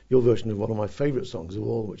is your version of one of my favourite songs of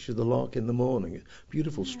all, which is The Lark in the Morning. A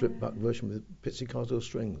beautiful stripped-back version with pizzicato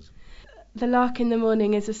strings. The Lark in the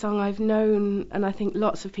Morning is a song I've known, and I think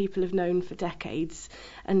lots of people have known for decades.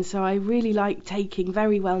 And so I really like taking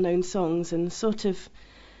very well-known songs and sort of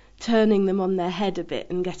turning them on their head a bit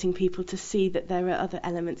and getting people to see that there are other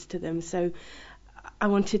elements to them. So I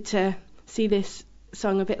wanted to see this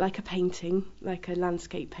song a bit like a painting, like a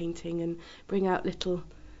landscape painting, and bring out little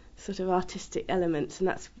sort of artistic elements, and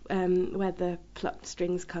that's where the plucked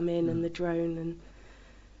strings come in and the drone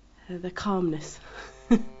and the calmness.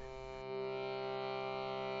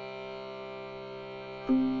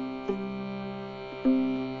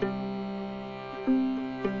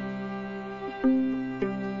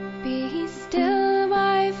 Be still,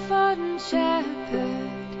 my fond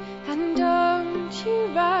shepherd, and don't you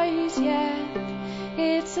rise yet.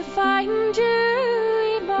 It's a fine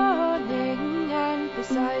dewy morning, and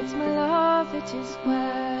besides, my love, it is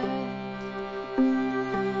wet.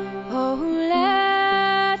 Oh,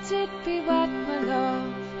 let it be wet, my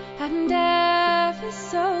love, and ever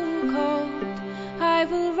so cold. I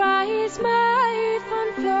will rise, my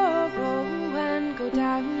fond Floro, and go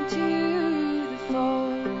down to the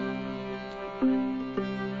fold.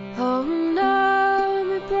 Oh no,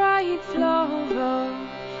 my bright Floro,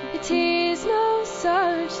 it is no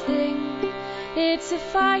such thing. It's a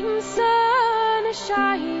fine sun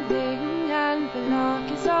a-shining, and the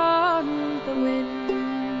lark is on the wind.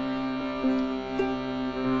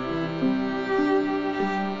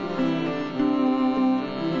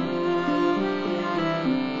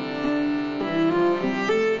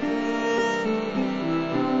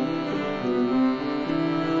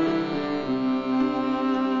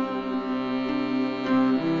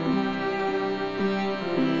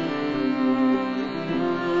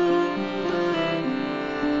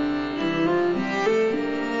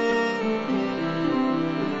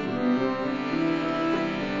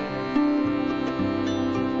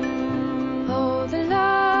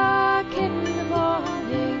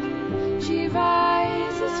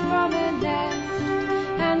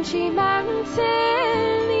 She mounts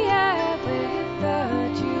in the air with the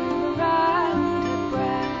dew around her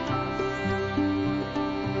breast,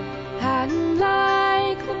 and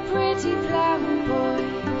like the pretty flower boy,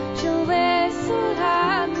 she'll whistle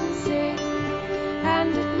and sing,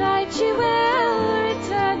 and at night she will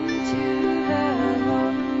return to her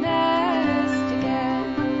home nest again.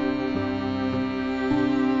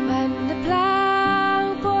 When the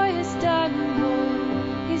ploughboy has done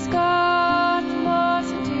more, he's got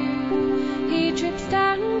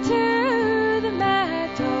down to the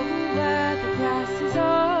meadow where the grass is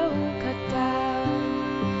all cut down.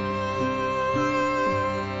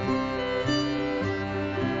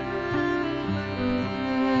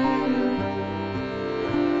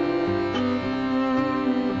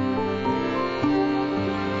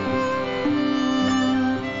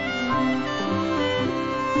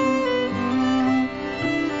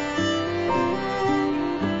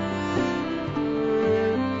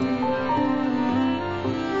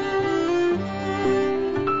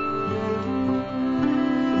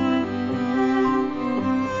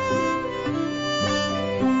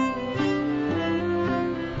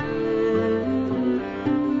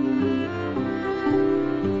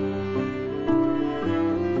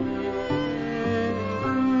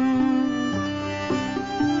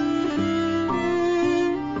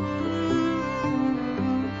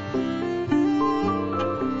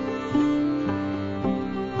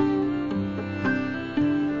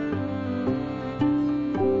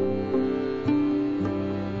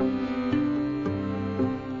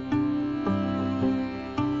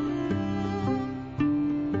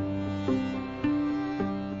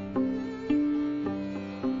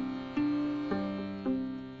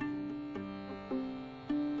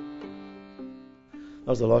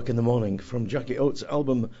 That was The Lark in the Morning from Jackie Oates'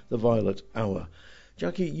 album The Violet Hour.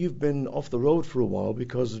 Jackie, you've been off the road for a while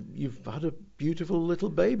because you've had a beautiful little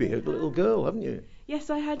baby, a little girl, haven't you?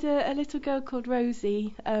 Yes, I had a little girl called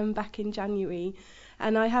Rosie back in January,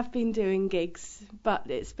 and I have been doing gigs, but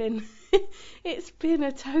it's been it's been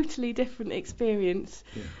a totally different experience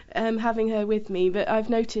having her with me. But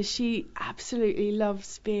I've noticed she absolutely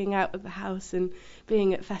loves being out of the house and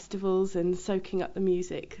being at festivals and soaking up the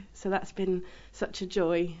music. So that's been such a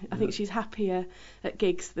joy. I think she's happier at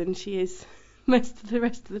gigs than she is most of the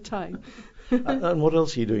rest of the time. And what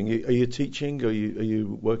else are you doing? Are you teaching? Are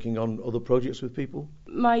you working on other projects with people?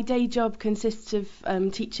 My day job consists of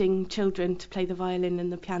teaching children to play the violin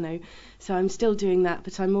and the piano, so I'm still doing that,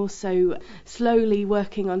 but I'm also slowly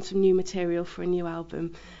working on some new material for a new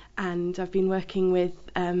album. And I've been working with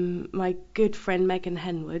my good friend Megan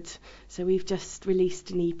Henwood, so we've just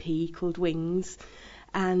released an EP called Wings,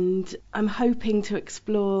 and I'm hoping to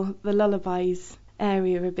explore the lullabies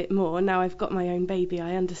area a bit more. Now I've got my own baby,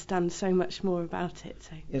 I understand so much more about it.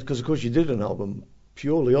 So. Yes, because of course you did an album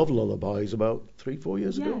purely of lullabies about 3-4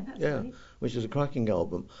 years ago. That's right. Which is a cracking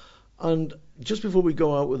album. And just before we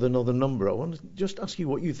go out with another number, I want to just ask you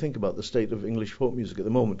what you think about the state of English folk music at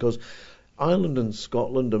the moment, because Ireland and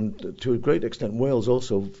Scotland, and to a great extent Wales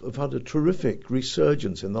also, have had a terrific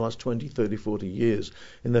resurgence in the last 20, 30, 40 years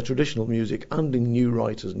in their traditional music and in new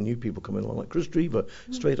writers and new people coming along, like Chris Drever,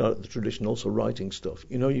 straight out of the tradition, also writing stuff.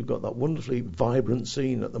 You know, you've got that wonderfully vibrant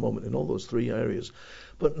scene at the moment in all those three areas.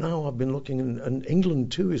 But now I've been looking, and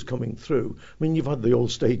England too is coming through. I mean, you've had the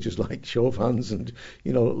old stages like Show of Hands and,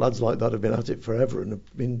 you know, lads like that have been at it forever and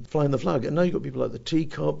have been flying the flag. And now you've got people like the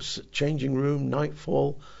Teacups, Changing Room,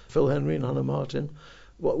 Nightfall, Phil Henry and Hannah Martin.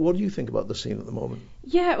 What do you think about the scene at the moment?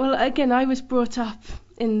 Yeah, well, again, I was brought up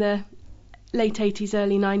in the late 80s,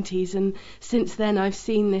 early 90s, and since then I've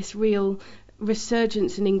seen this real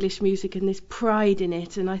resurgence in English music and this pride in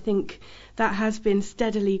it, and I think that has been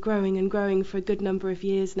steadily growing and growing for a good number of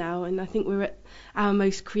years now, and I think we're at our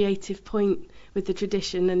most creative point with the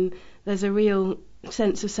tradition, and there's a real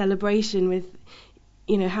sense of celebration with,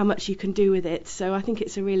 you know, how much you can do with it. So I think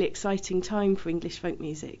it's a really exciting time for English folk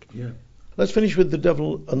music. Yeah. Let's finish with The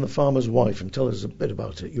Devil and the Farmer's Wife and tell us a bit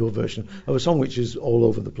about it, your version of a song which is all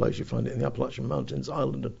over the place. You find it in the Appalachian Mountains,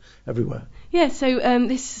 Ireland and everywhere. Yeah, so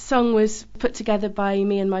this song was put together by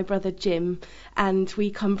me and my brother Jim, and we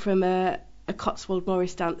come from a Cotswold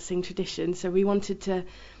Morris dancing tradition, so we wanted to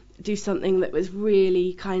do something that was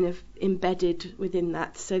really kind of embedded within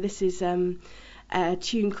that. So this is a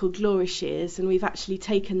tune called Glory Shears, and we've actually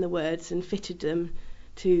taken the words and fitted them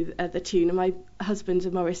to the tune, and my husband's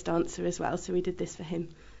a Morris dancer as well, so we did this for him.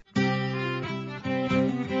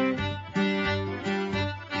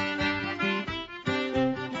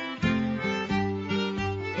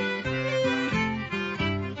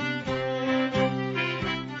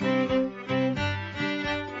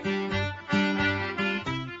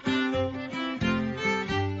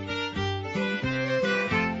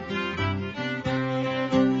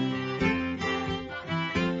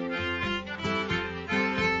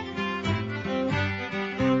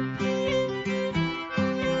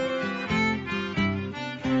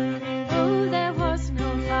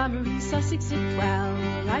 Sussex did well,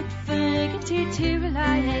 right for liberty to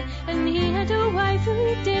rely, and he had a wife who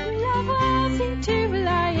he didn't love well, seemed to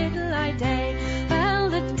rely idle I day. Well,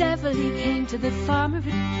 the devil he came to the farmer at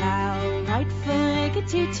plough, right for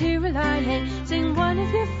liberty to rely, sing one of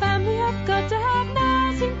your family I've got to have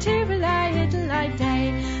now, seem to rely idle I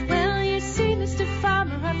day. Well, you see, Mr.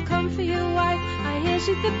 Farmer, I've come for your wife, I hear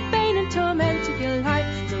she's the bane and torment of your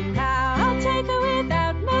life, so now I'll take her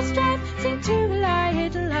without no strife, seem to rely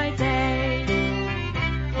idle I day.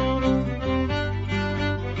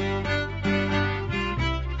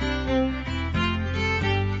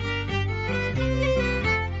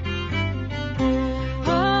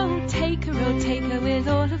 Take her with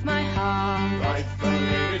all of my heart, right for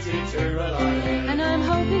liberty to rely, and I'm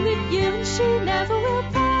hoping that you and she never will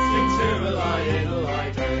part, stick to rely in a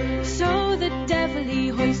light day. So the devil he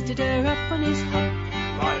hoisted her up on his hump,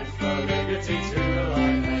 right for liberty to rely,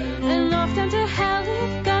 and off down to hell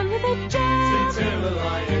they've gone with a jet, stick to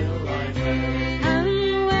rely in a light day.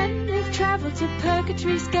 And when they've travelled to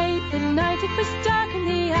Purgatory's gate, the night it was dark and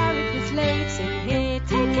the hour it was late, sing here,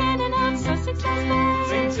 take in and out Sussex last night,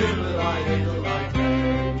 sing to rely in a light day.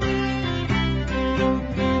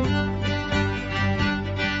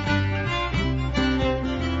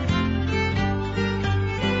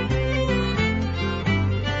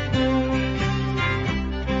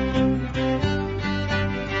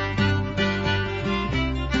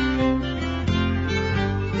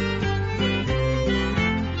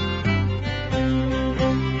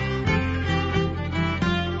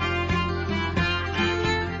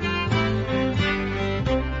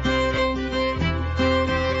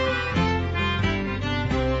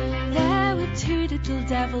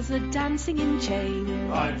 a dancing in chain.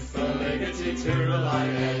 Right for liggity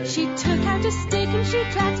tooralai. She took out a stick and she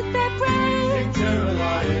clattered their brains.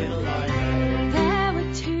 Tooralai. There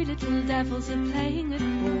were two little devils a-playing at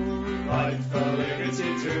ball. Right for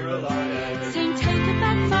liggity tooralai. Saying, take her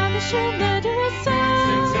back, father, she'll murder us all.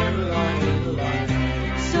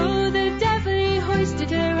 So the devil, he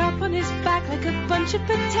hoisted her up on his back like a bunch of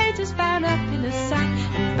potatoes bound up in a sack.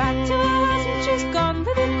 And back to her house and she's gone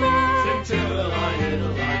with a cry.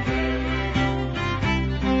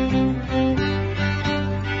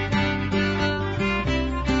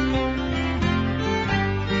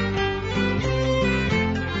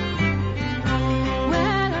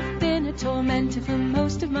 Well, I've been a tormentor for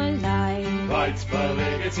most of my life. Right for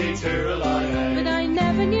liggity tooralai. But I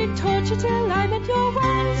never knew torture till I met your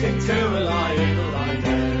wife.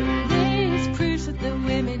 This proves that the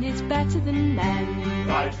women is better than men.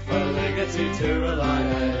 Right for liggity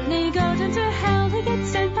tooralai. They go down to hell, they get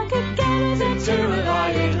sent back again as a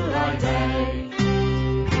tooralai.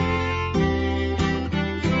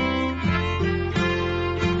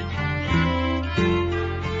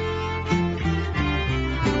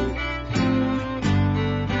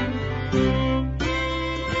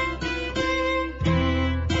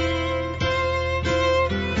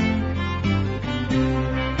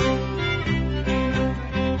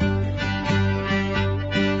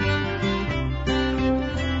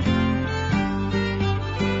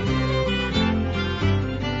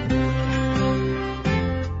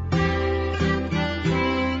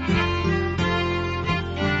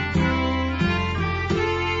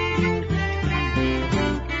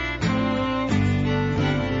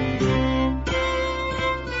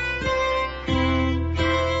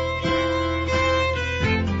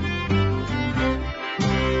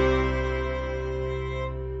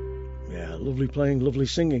 Lovely playing, lovely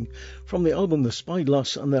singing. From the album The Spy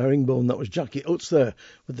Lass and the Herringbone, that was Jackie Oates there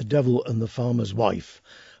with The Devil and the Farmer's Wife.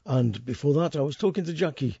 And before that, I was talking to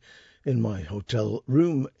Jackie in my hotel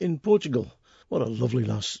room in Portugal. What a lovely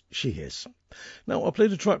lass she is. Now, I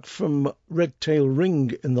played a track from Red Tail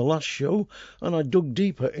Ring in the last show, and I dug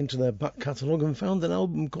deeper into their back catalogue and found an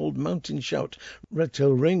album called Mountain Shout. Red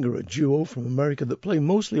Tail Ring are a duo from America that play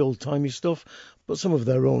mostly old-timey stuff, but some of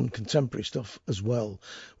their own contemporary stuff as well.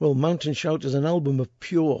 Well, Mountain Shout is an album of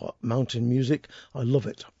pure mountain music. I love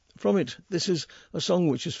it. From it, this is a song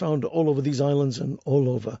which is found all over these islands and all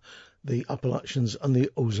over the Appalachians and the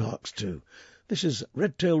Ozarks too. This is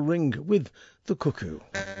Red Tail Ring with The Cuckoo.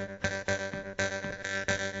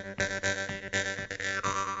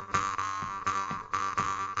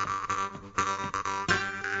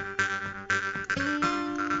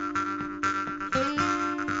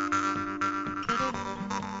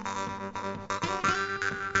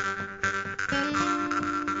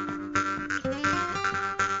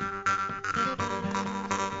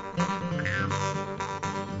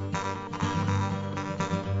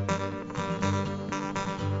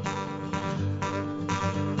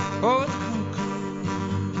 Oh, the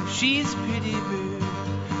cuckoo, she's a pretty bird,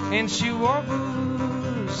 and she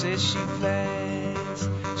warbles as she flies.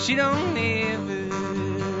 She don't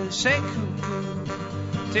ever say cuckoo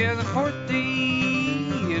till the 4th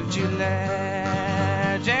day of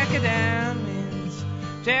July. Jack of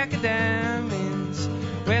diamonds,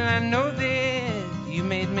 well, I know that you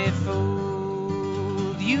made me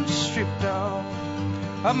fold. You stripped off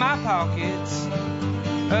of my pockets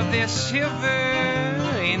of their silver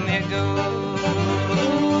and their gold.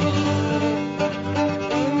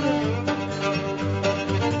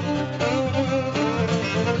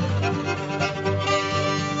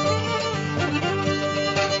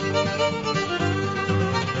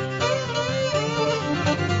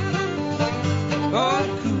 Oh,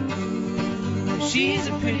 cuckoo, she's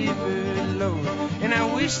a pretty bird, Lord, and I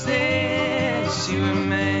wish that she were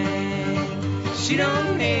mine. She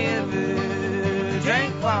don't ever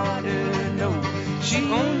drink water, no, she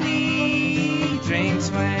only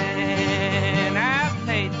drinks wine. I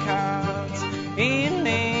played cards in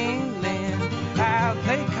England, I'll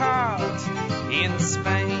play cards in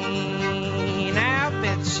Spain. I'll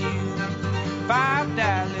bet you $5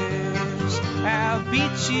 I'll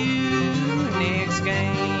beat you next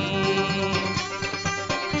game.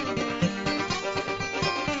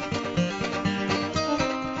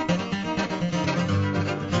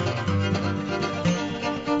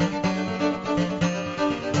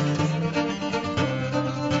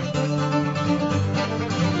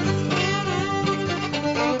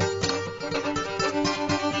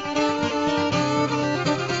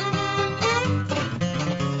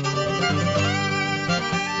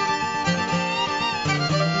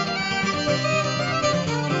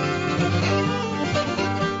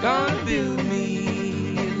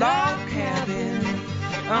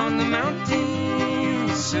 on the mountain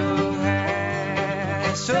so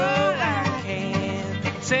high, so I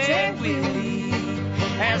can say Willie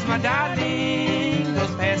as my darling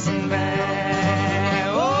goes passing by.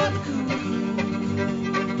 Oh, the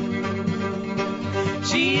cuckoo,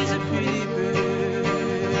 she's a pretty bird,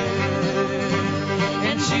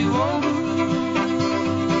 and she won't lose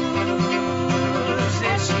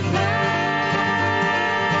as she flies.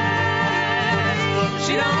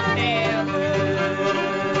 She don't ever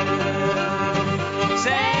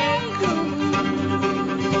say cuckoo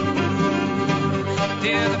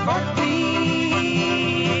till the 14th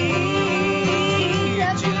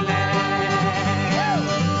of July.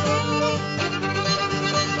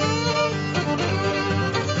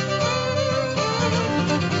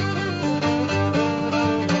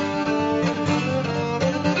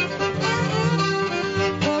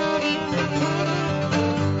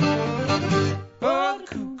 Oh, the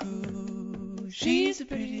cuckoo, she's a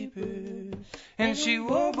pretty bird, and she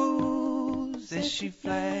warbles as she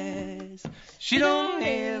flies. She don't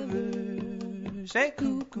ever say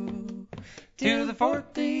cuckoo till the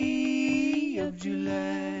 14th of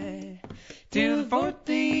July, till the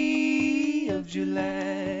 14th of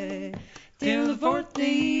July, till the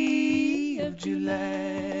 14th of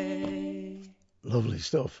July. Lovely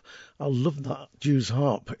stuff. I love that Jew's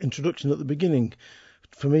harp introduction at the beginning.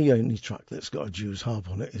 For me, any track that's got a Jew's harp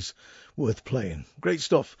on it is worth playing. Great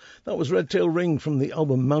stuff. That was Red Tail Ring from the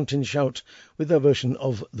album Mountain Shout with their version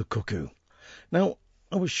of The Cuckoo. Now,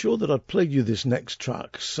 I was sure that I'd played you this next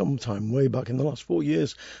track sometime way back in the last 4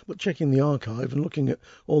 years, but checking the archive and looking at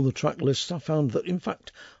all the track lists, I found that, in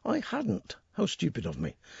fact, I hadn't. How stupid of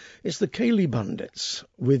me. It's the Ceilidh Bandits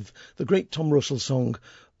with the great Tom Russell song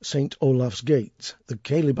St. Olaf's Gate. The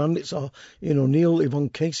Ceilidh Bandits are Ian O'Neill, Yvonne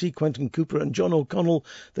Casey, Quentin Cooper and John O'Connell.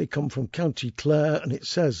 They come from County Clare, and it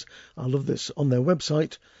says, I love this, on their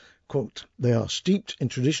website, quote, they are steeped in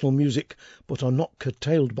traditional music but are not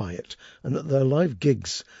curtailed by it, and at their live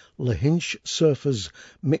gigs, Lahinch surfers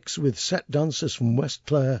mix with set dancers from West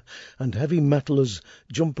Clare and heavy metalers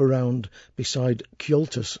jump around beside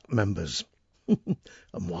Cultus members. And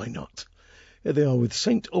why not? Here they are with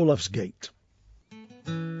St. Olaf's Gate.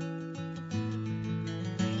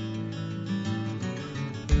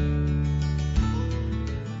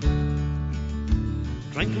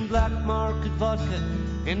 Drinking black market vodka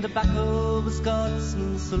in the back of a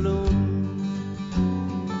Scotsman saloon.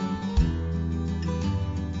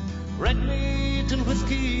 Red meat and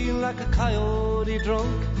whiskey like a coyote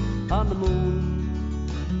drunk on the moon.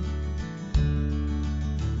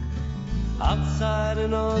 Outside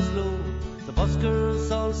in Oslo, the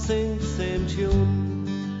buskers all sing the same tune.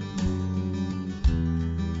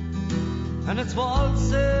 And it's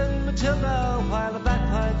waltzing Matilda while the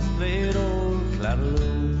bagpipes played old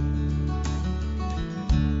Claraloon.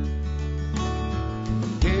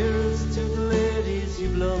 Here's to the ladies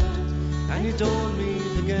you've loved and you don't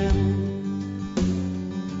meet again.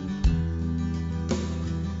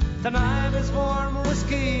 The night is warm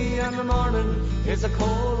whiskey and the morning is a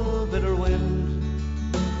cold bitter wind.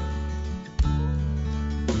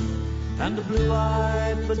 And the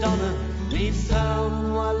blue-eyed Madonna leaves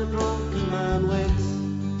town while the drunken man waits.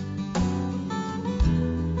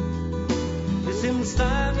 It's him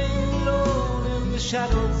standing alone in the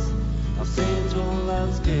shadows of St.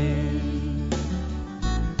 Olaf's Gate.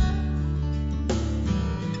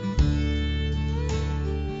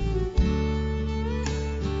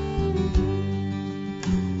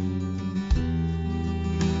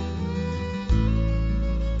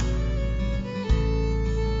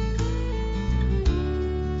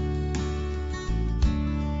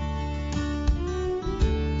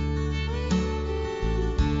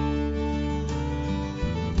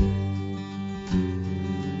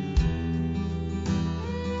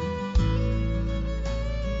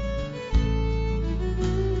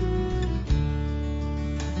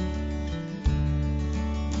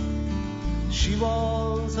 She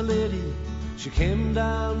was a lady, she came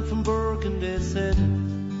down from Burgundy, said.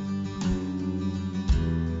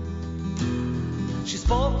 She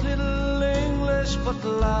spoke little English, but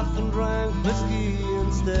laughed and drank whiskey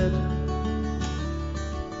instead.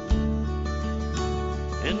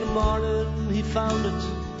 In the morning he found it,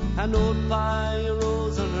 a note by a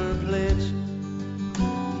rose on her plate,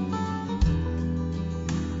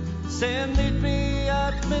 saying meet me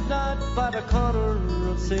at midnight by the corner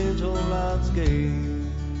of St. Olaf's Gate.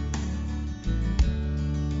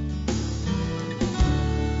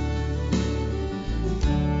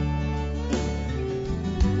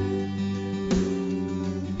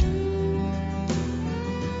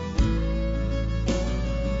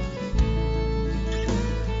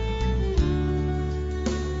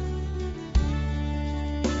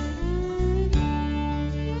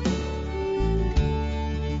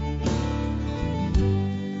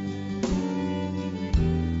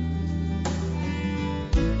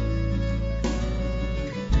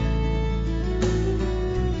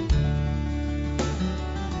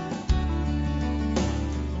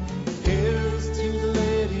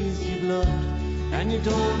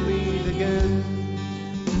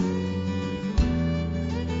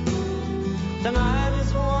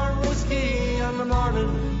 the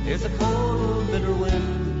morning is a cold, bitter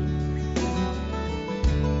wind.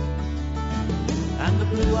 And the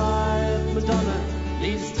blue-eyed Madonna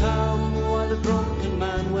leaves town while the drunken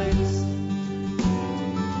man waits.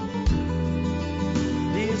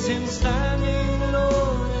 Leaves him standing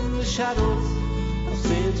alone in the shadows of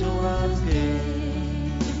St. Olaf's Gate.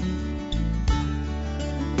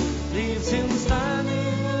 Leaves him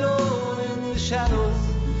standing alone in the shadows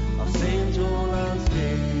of St. Olaf's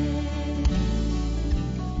Gate.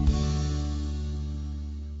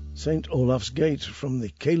 St. Olaf's Gate from the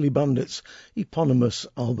Cayley Bandits eponymous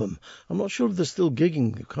album. I'm not sure if they're still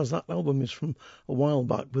gigging because that album is from a while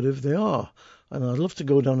back, but if they are, and I'd love to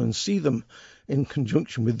go down and see them in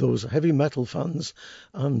conjunction with those heavy metal fans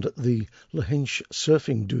and the Lahinch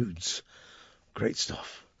surfing dudes. Great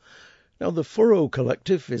stuff. Now, the Furrow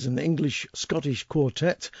Collective is an English-Scottish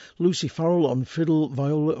quartet. Lucy Farrell on fiddle,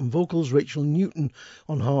 viola and vocals, Rachel Newton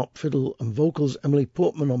on harp, fiddle and vocals, Emily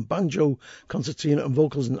Portman on banjo, concertina and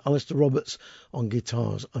vocals, and Alistair Roberts on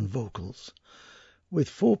guitars and vocals. With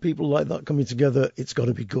four people like that coming together, it's got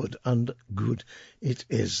to be good, and good it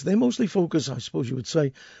is. They mostly focus, I suppose you would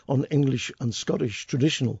say, on English and Scottish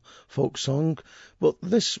traditional folk song, but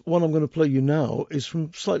this one I'm going to play you now is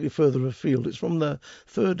from slightly further afield. It's from their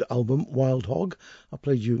third album, Wild Hog. I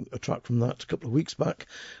played you a track from that a couple of weeks back,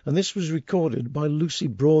 and this was recorded by Lucy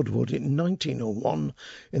Broadwood in 1901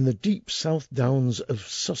 in the deep South Downs of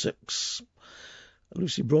Sussex.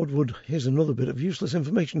 Lucy Broadwood, here's another bit of useless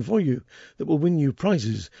information for you that will win you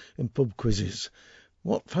prizes in pub quizzes.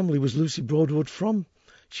 What family was Lucy Broadwood from?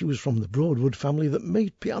 She was from the Broadwood family that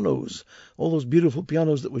made pianos, all those beautiful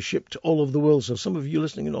pianos that were shipped all over the world. So some of you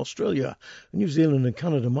listening in Australia, New Zealand and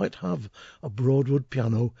Canada might have a Broadwood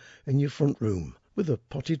piano in your front room with a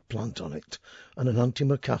potted plant on it and an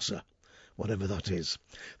antimacassar, whatever that is.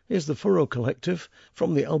 Here's the Furrow Collective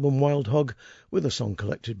from the album Wild Hog with a song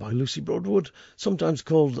collected by Lucy Broadwood, sometimes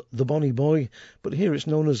called The Bonny Boy, but here it's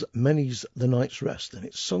known as Many's the Night's Rest, and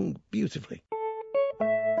it's sung beautifully.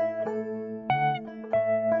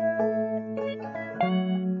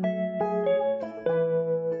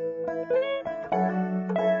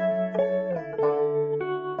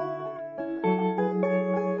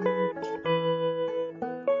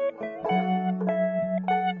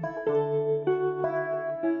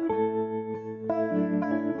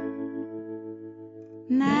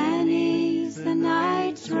 Many's the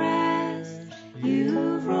night's rest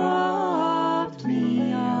you've robbed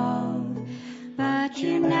me of, but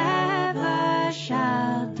you never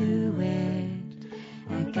shall do it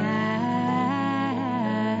again.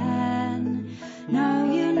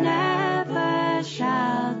 No, you never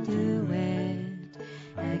shall do it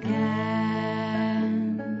again.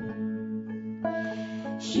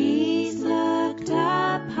 She's looked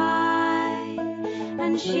up high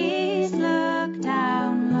and she's looked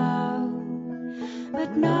down low,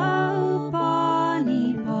 but no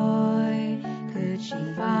bonny boy could she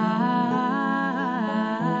find.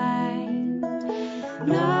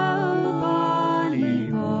 No bonny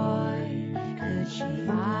boy could she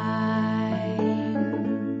find.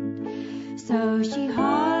 So she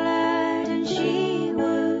hollered and she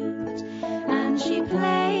whooped and she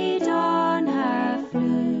played on her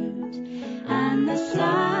flute, and the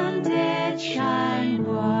sun did shine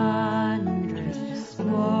wondrous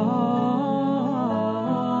warm.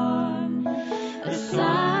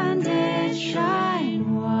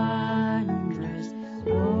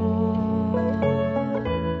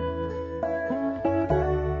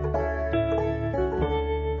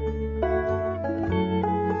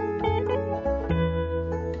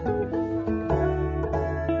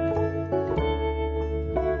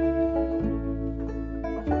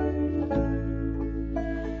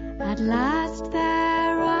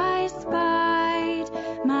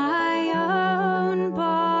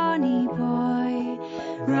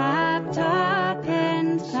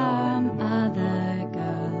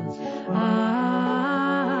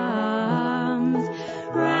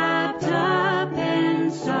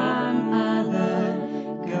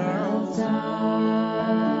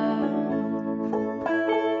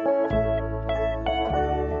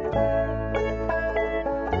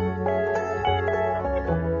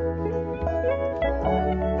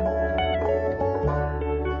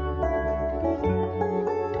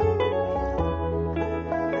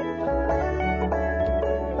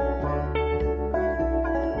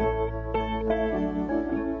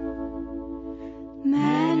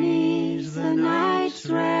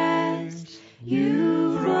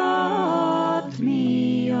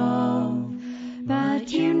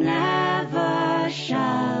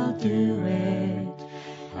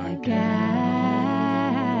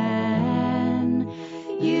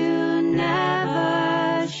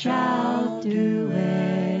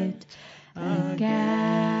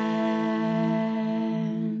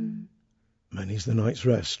 is The Night's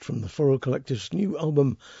Rest from the Furrow Collective's new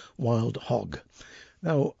album Wild Hog.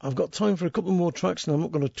 Now, I've got time for a couple more tracks, and I'm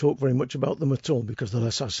not going to talk very much about them at all, because the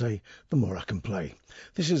less I say, the more I can play.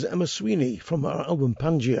 This is Emma Sweeney from her album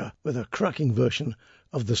Pangaea with a cracking version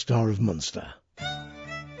of The Star of Munster.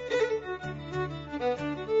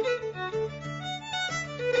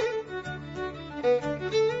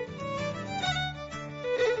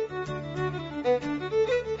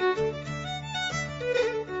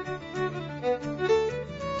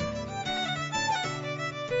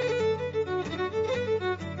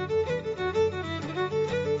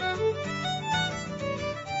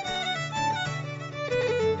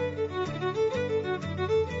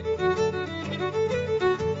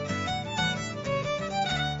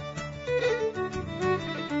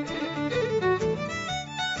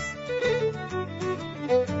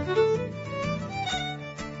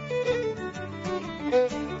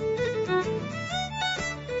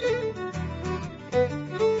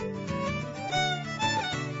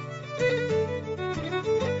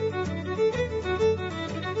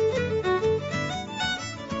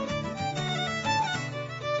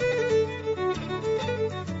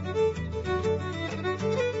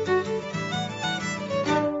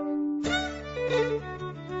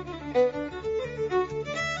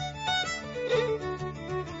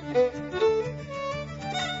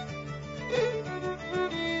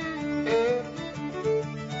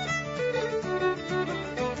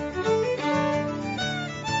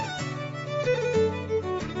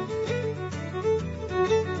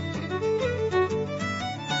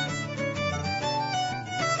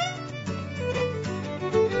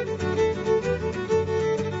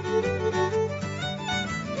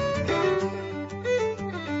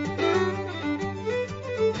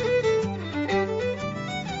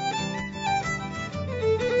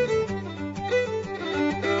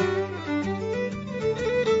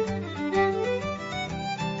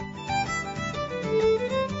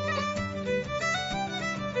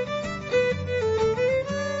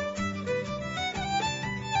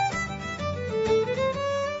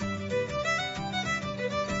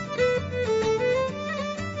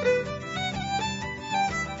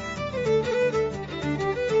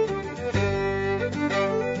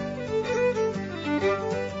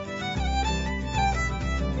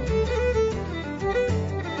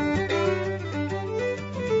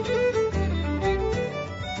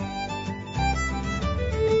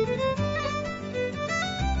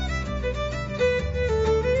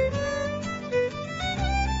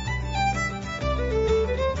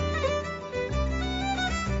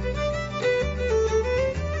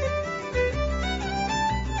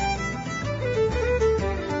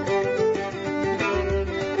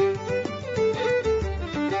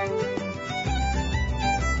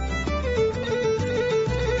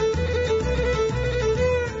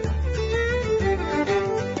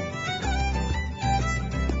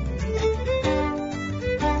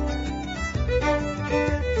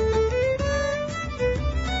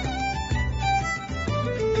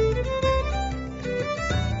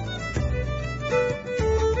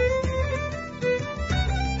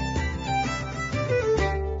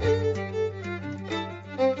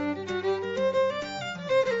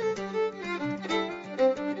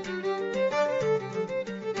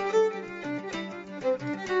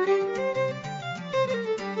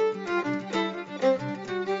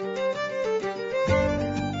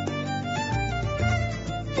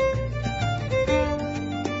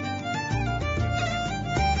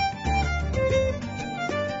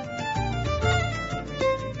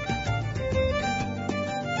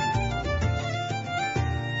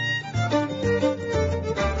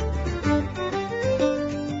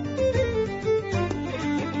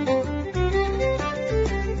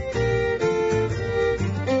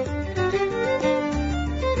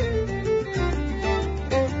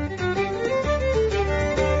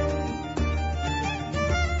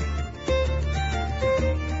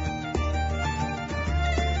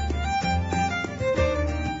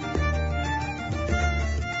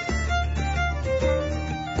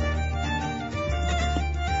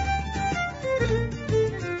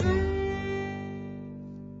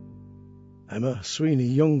 Emma Sweeney,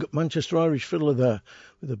 young Manchester Irish fiddler there,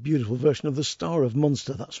 with a beautiful version of The Star of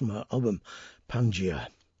Munster. That's from her album Pangaea.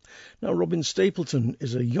 Now, Robin Stapleton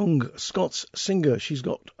is a young Scots singer. She's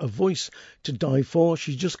got a voice to die for.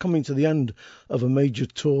 She's just coming to the end of a major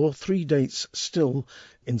tour, 3 dates still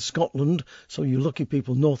in Scotland. So you lucky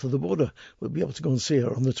people north of the border will be able to go and see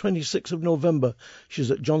her. On the 26th of November,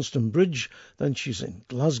 she's at Johnston Bridge. Then she's in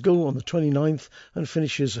Glasgow on the 29th and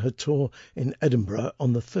finishes her tour in Edinburgh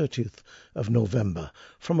on the 30th of November.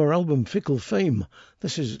 From her album Fickle Fame,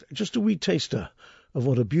 this is just a wee taster of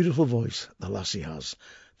what a beautiful voice the lassie has.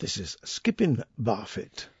 This is Skipping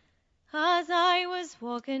Barfoot. As I was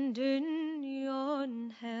walking down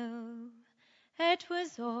yon hill, it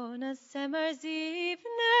was on a summer's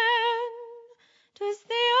evening, 'twas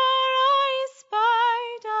there I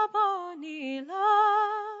spied a bonny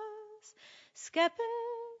lass, skipping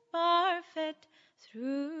barfoot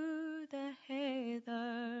through the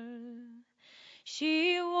heather.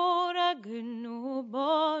 She wore a gown o'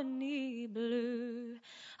 bonny blue,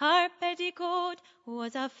 her petticoat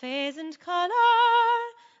was a pheasant colour,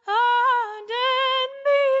 and in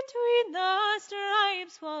between the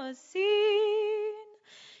stripes was seen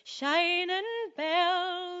shining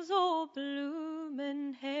bells o'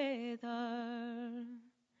 bloomin' heather.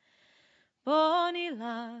 Bonny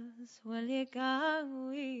lass, will ye gang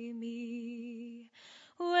wi' me?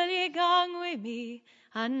 Will ye gang wi' me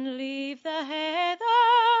and leave the heather?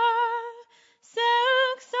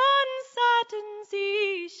 Silks and satins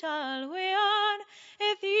ye shall wear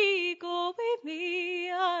if ye go with me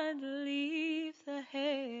and leave the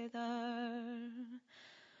heather.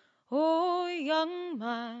 Oh, young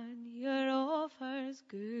man, your offer's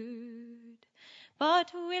good,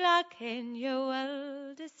 but will I ken you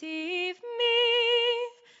will deceive me?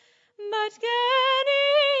 But can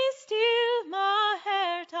ye steal my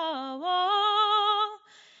heart awa?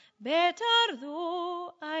 Better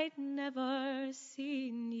though I'd never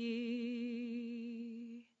seen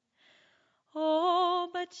ye. Oh,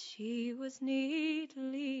 but she was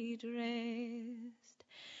neatly dressed.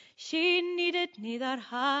 She needed neither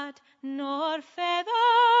hat nor feather.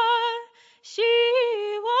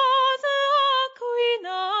 She was a queen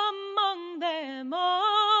among them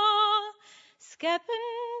all,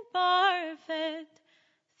 skipping barfoot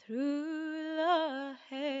through the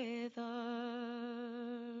heather.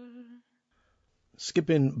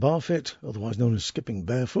 Skipping Barfoot, otherwise known as Skipping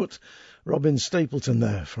Barefoot, Robin Stapleton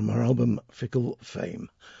there from her album Fickle Fame.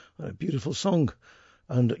 A beautiful song.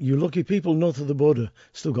 And you lucky people north of the border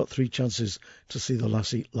still got 3 chances to see the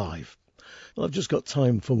lassie live. Well, I've just got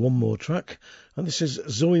time for one more track, and this is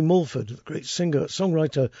Zoe Mulford, the great singer,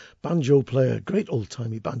 songwriter, banjo player, great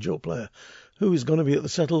old-timey banjo player, who is going to be at the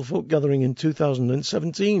Settle Folk Gathering in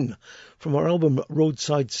 2017. From her album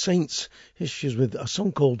Roadside Saints, here she is with a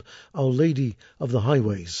song called Our Lady of the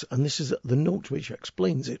Highways, and this is the note which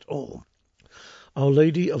explains it all. Our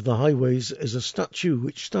Lady of the Highways is a statue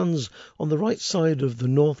which stands on the right side of the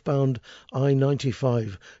northbound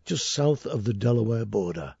I-95, just south of the Delaware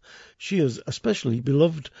border. She is especially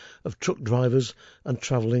beloved of truck drivers and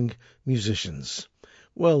travelling musicians.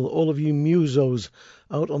 Well, all of you musos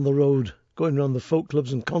out on the road, going around the folk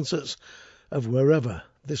clubs and concerts of wherever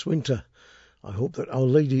this winter, I hope that Our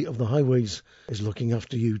Lady of the Highways is looking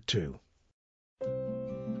after you too.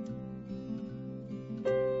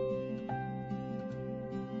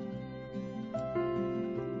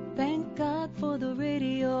 Thank God for the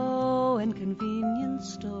radio and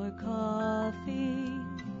convenience store coffee.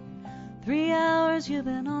 3 hours you've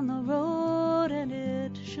been on the road and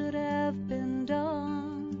it should have been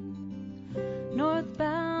done.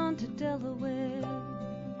 Northbound to Delaware,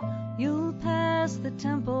 you'll pass the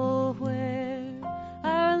temple where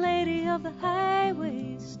Our Lady of the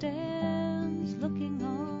Highway stands looking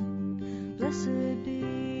on. Blessed be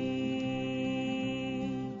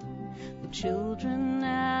the children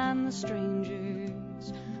and the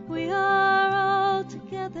strangers. We are all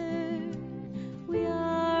together. We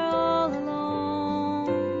are all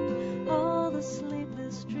alone. All the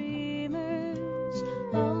sleepless dreamers,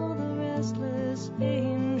 all the restless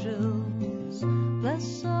angels.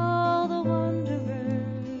 Bless all the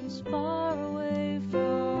wanderers far away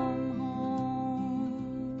from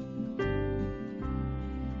home.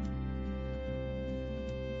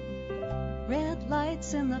 Red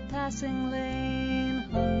lights in the passing lane,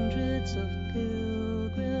 hundreds of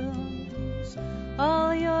pilgrims,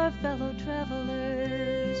 all your fellow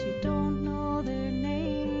travelers, you don't know their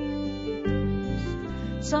names.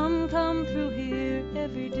 Some come through here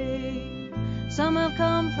every day, some have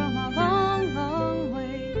come from a long, long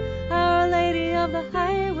way. Our Lady of the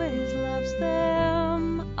Highways loves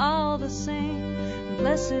them all the same.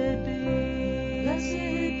 Blessed be the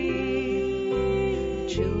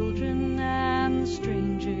children and the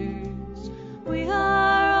strangers. We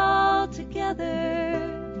are all together.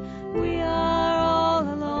 We are all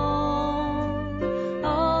alone.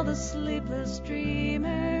 All the sleepless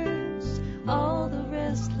dreamers, all the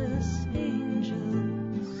restless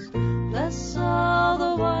angels. Bless all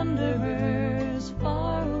the wanderers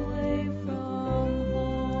far away from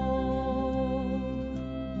home.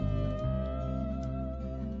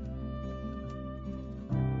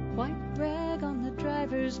 White rag flag on the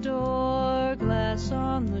driver's door, glass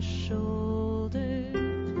on the shoulder.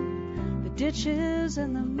 The ditches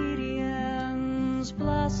and the medians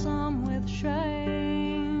blossom with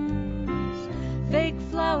shrines, fake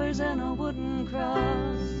flowers and a wooden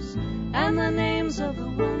cross, and the names of the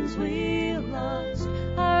ones we lost.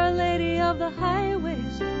 Our Lady of the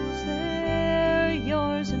Highways knows they're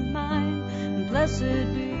yours and mine, and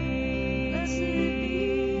blessed be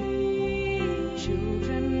the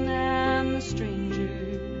children and the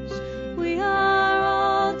strangers. We are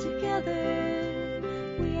all together,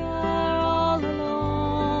 we are all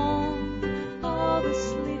alone, all the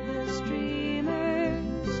sleepless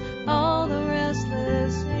dreamers, all the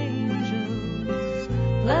restless angels.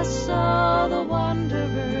 Bless all the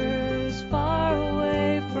wanderers far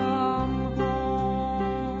away from home.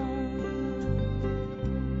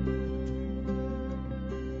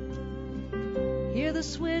 Hear the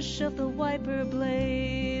swish of the wiper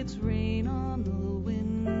blades, rain on the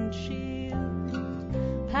windshield,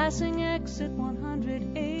 passing exit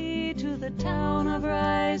 100A to the town of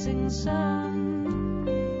rising sun.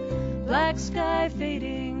 Black sky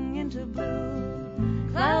fading into blue,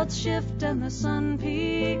 clouds shift and the sun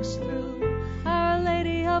peeks through. Our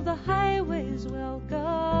Lady of the Highways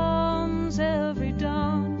welcomes every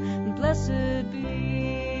dawn, and blessed be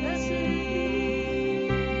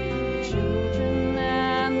the children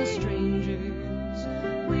and the strangers.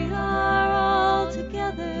 We are all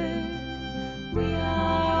together, we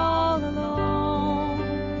are all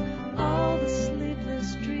alone, all the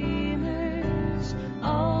sleepless dreamers,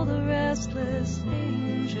 all the restless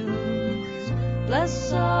angels.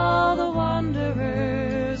 Bless all the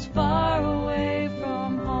wanderers far away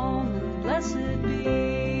from home, and blessed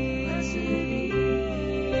be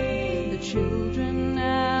the children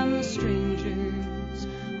and the strangers.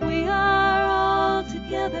 We are all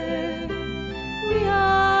together, we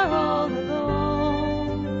are all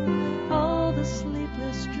alone, all the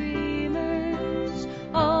sleepless dreamers,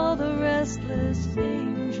 all the restless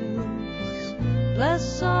angels.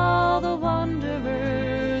 Bless all the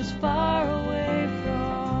wanderers far away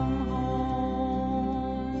from home.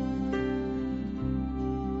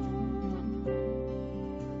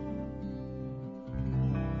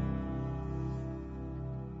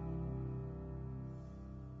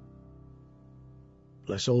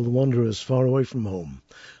 Bless all the wanderers far away from home.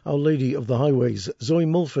 Our Lady of the Highways, Zoe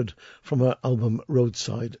Mulford, from her album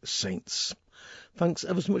Roadside Saints. Thanks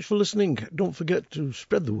ever so much for listening. Don't forget to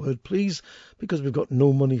spread the word, please, because we've got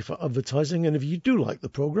no money for advertising, and if you do like the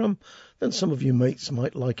programme, then some of your mates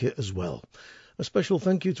might like it as well. A special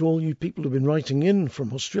thank you to all you people who've been writing in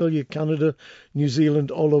from Australia, Canada, New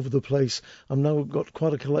Zealand, all over the place. I've now got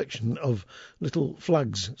quite a collection of little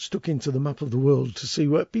flags stuck into the map of the world to see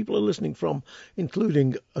where people are listening from,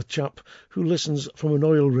 including a chap who listens from an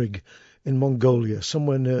oil rig in Mongolia,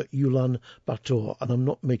 somewhere near Ulaanbaatar, and I'm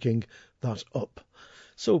not making that up.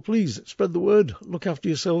 So please spread the word, look after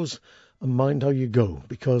yourselves, and mind how you go,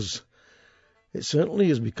 because it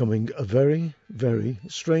certainly is becoming a very, very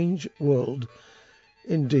strange world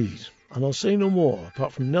indeed. And I'll say no more,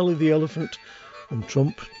 apart from Nelly the Elephant and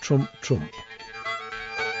Trump, Trump, Trump.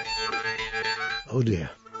 Oh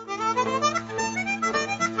dear.